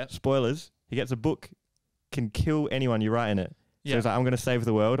crazy. Yeah. Spoilers. He gets a book, can kill anyone you write in it. So Yeah. he's like, I'm going to save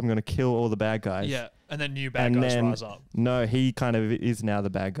the world. I'm going to kill all the bad guys. Yeah. And then new bad And guys then- rise up. No, he kind of is now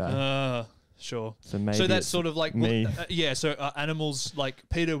the bad guy. Sure. so maybe. So that's it's sort of like me. yeah. So animals like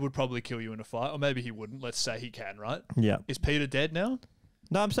Peter would probably kill you in a fight, or maybe he wouldn't. Let's say he can, right? Yeah. Is Peter dead now?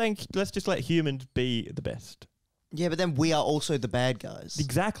 No, I'm saying let's just let humans be the best. Yeah, but then we are also the bad guys.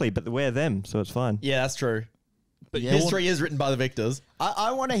 Exactly, but we're them, so it's fine. Yeah, that's true. But Yeah. History is written by the victors.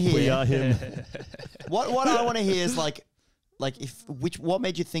 I want to hear We are him. what I want to hear is like what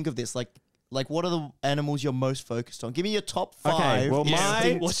made you think of this? Like what are the animals you're most focused on? Give me your top 5. Okay, well, Yeah,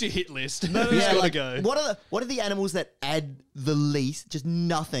 my what's your hit list? yeah, Who's gotta like, go? what are the animals that add the least? Just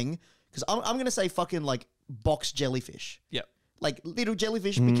nothing. Because I'm gonna say fucking like box jellyfish. Yep. Like little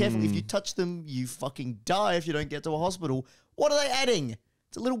jellyfish, be careful. If you touch them, you fucking die if you don't get to a hospital. What are they adding?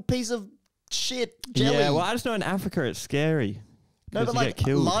 It's a little piece of shit jelly. Yeah, well, I just know in Africa it's scary. no, 'cause but you like get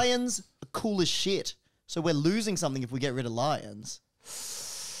killed. lions are cool as shit. So we're losing something if we get rid of lions.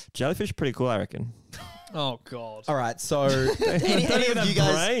 Jellyfish are pretty cool, I reckon. Oh god. All right, so Any even of you have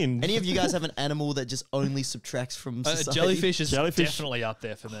guys? brains. Any of you guys have an animal that just only subtracts from society? Jellyfish is Jellyfish- definitely up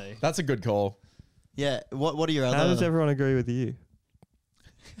there for me. that's a good call. Yeah. What are your How does other? everyone agree with you?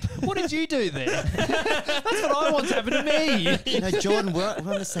 What did you do there? That's what I want to happen to me. No, Jordan, we're on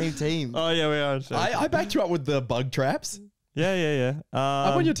the same team. Oh, yeah, we are. I backed you up with the bug traps. Yeah.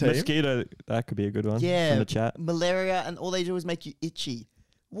 I'm on your team. Mosquito, that could be a good one. Yeah, From the chat. malaria, and all they do is make you itchy.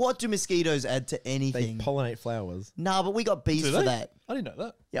 What do mosquitoes add to They anything? pollinate flowers. Nah, but we got bees Do for they? that. I didn't know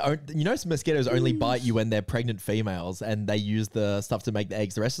that. Yeah, you know mosquitoes only bite you when they're pregnant females, and they use the stuff to make the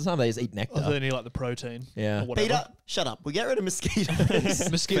eggs. The rest of the time, they just eat nectar. I thought they need like the protein. Yeah. Or whatever. Peter, shut up. We get rid of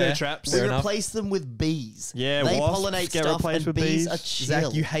mosquitoes. Mosquito Fair. traps. we Fair enough. replace them with bees. Yeah, they wasps pollinate get stuff, replaced and with bees bees. are chill.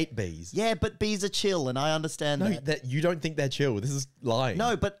 Zach, you hate bees. Yeah, but bees are chill, and I understand No, that. that you don't think they're chill. This is lying.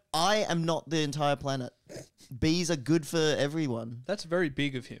 No, but I am not the entire planet. Bees are good for everyone. That's very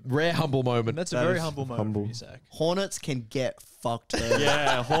big of him. Rare humble moment. That's a That very is humble moment humble. from you, Zach. Hornets can get fucked. though.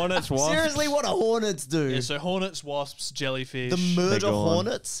 Yeah, hornets, wasps. Seriously, what do hornets do? Yeah, so hornets, wasps, jellyfish. The murder gone.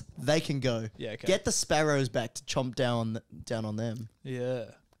 hornets, they can go. Yeah, okay. Get the sparrows back to chomp down on them. yeah.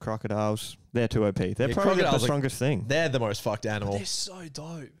 Crocodiles. They're too OP. They're Yeah, probably the crocodiles are- strongest thing. They're the most fucked animal. They're so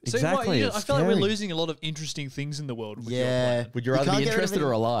dope. Exactly, See, it's I feel like we're scary. losing a lot of interesting things in the world. With your Yeah. planet. Would you You rather can't be get rid of interested it.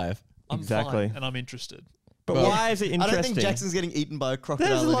 or alive? I'm Exactly. fine, and I'm interested. But Well, why is it I interesting? don't think Jackson's getting eaten by a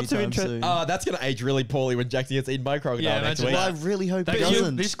crocodile lots of anytime interest- soon. That's going to age really poorly when Jackson gets eaten by a crocodile Yeah, next imagine week. Well, I really hope it You-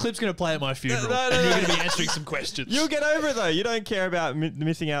 doesn't. this clip's going to play at my funeral, no, and you're no. going to be answering some questions. You'll get over it though. You don't care about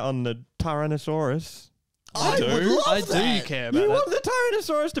missing out on the Tyrannosaurus. I do. would love I do that. care about You that. want the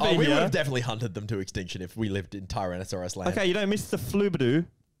Tyrannosaurus to be Oh, we would here. have definitely hunted them to extinction if we lived in Tyrannosaurus land. Okay, you don't miss the Flubadoo.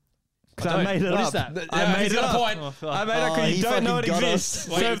 Because I made it What up. is that? I made he's it got up. a point. Oh, fuck. I made it because he you don't know it fucking got exists.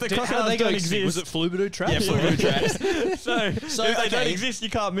 us. So if the how did crocodiles they go don't extinct? Was exist, it Flubadoo traps? Yeah, Flubadoo traps. so if they don't okay. exist, you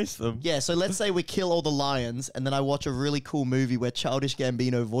can't miss them. Yeah, so let's say we kill all the lions, and then I watch a really cool movie where Childish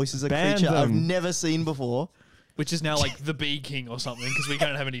Gambino voices a Ban creature I've them. never seen before. Which is now like the Bee King or something because we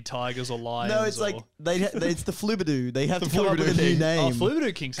don't have any tigers or lions. No, it's or... like it's the Flubadoo. They have to come up Flubadoo with a new King. name. Oh,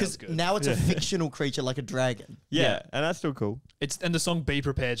 Flubadoo King sounds Because good. now it's a Yeah. fictional creature like a dragon. Yeah, and that's still cool. And the song "Be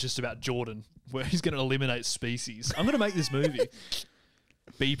Prepared" is just about Jordan, where he's going to eliminate species. I'm going to make this movie.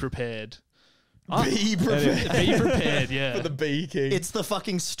 Be prepared. Be prepared Be prepared. Yeah. for the Bee King. It's the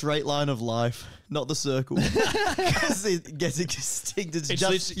fucking straight line of life, not the circle. Because it gets extinct. It's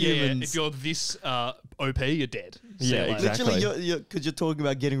just humans. If you're this OP, you're dead. See Yeah, you later. exactly. Literally, because you're talking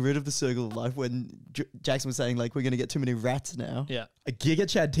about getting rid of the circle of life when Jackson was saying, like, we're going to get too many rats now. Yeah. A Giga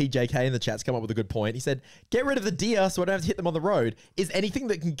Chad TJK in the chat's come up with a good point. He said, get rid of the deer so I don't have to hit them on the road. Is anything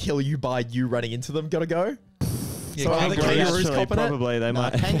that can kill you by you running into them gotta go? Yeah, So are the kangaroos. kangaroos Actually, copping it? probably they Nah,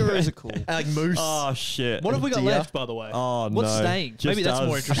 might. kangaroos are cool. And like moose. Oh shit. What have we got Deer. left, by the way? Oh, What's no. staying? Just Maybe that's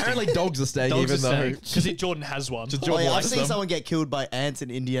more us. interesting. Apparently dogs are staying Dogs even are though staying because Jordan has one. just Oh, Jordan yeah, I've likes seen them. someone get killed by ants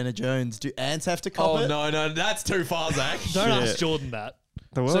in Indiana Jones. Do ants have to cop Oh it? no, that's too far, Zach. Don't Shit. ask Jordan that.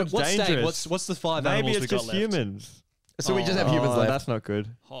 The So world's what's dangerous. staying? What's the five Maybe animals it's we got just left? humans. So we just have humans Oh, left. that's not good.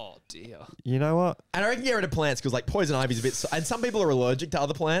 Oh dear. You know what? And I reckon get rid of plants because like poison ivy's a bit. And some people are allergic to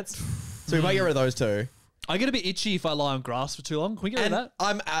other plants, so we might get rid of those too. I get a bit itchy if I lie on grass for too long. Can we get rid And of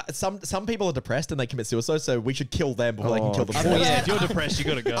that? I'm some people are depressed and they commit suicide, so we should kill them before they can Oh, kill true. themselves. Yeah, if you're depressed, you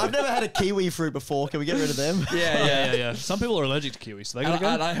got to go. I've never had a kiwi fruit before. Can we get rid of them? yeah. Some people are allergic to kiwis, so they got to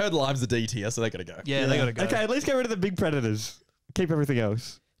And go. I heard lime's a D tier, so they gotta go. Yeah, they got to go. Okay, let's get rid of the big predators. Keep everything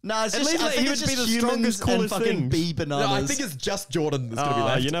else. No, it's At just, least I let think humans it's be just the humans strongest, and coolest fucking things. bee bananas. No, I think it's just Jordan that's gonna be Oh,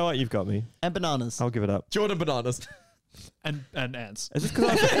 left. you know what? You've got me. and bananas. I'll give it up. Jordan bananas. And ants. Is this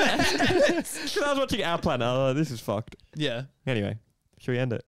because I was watching Our Planet? Oh, this is fucked. Yeah. Anyway, should we end it?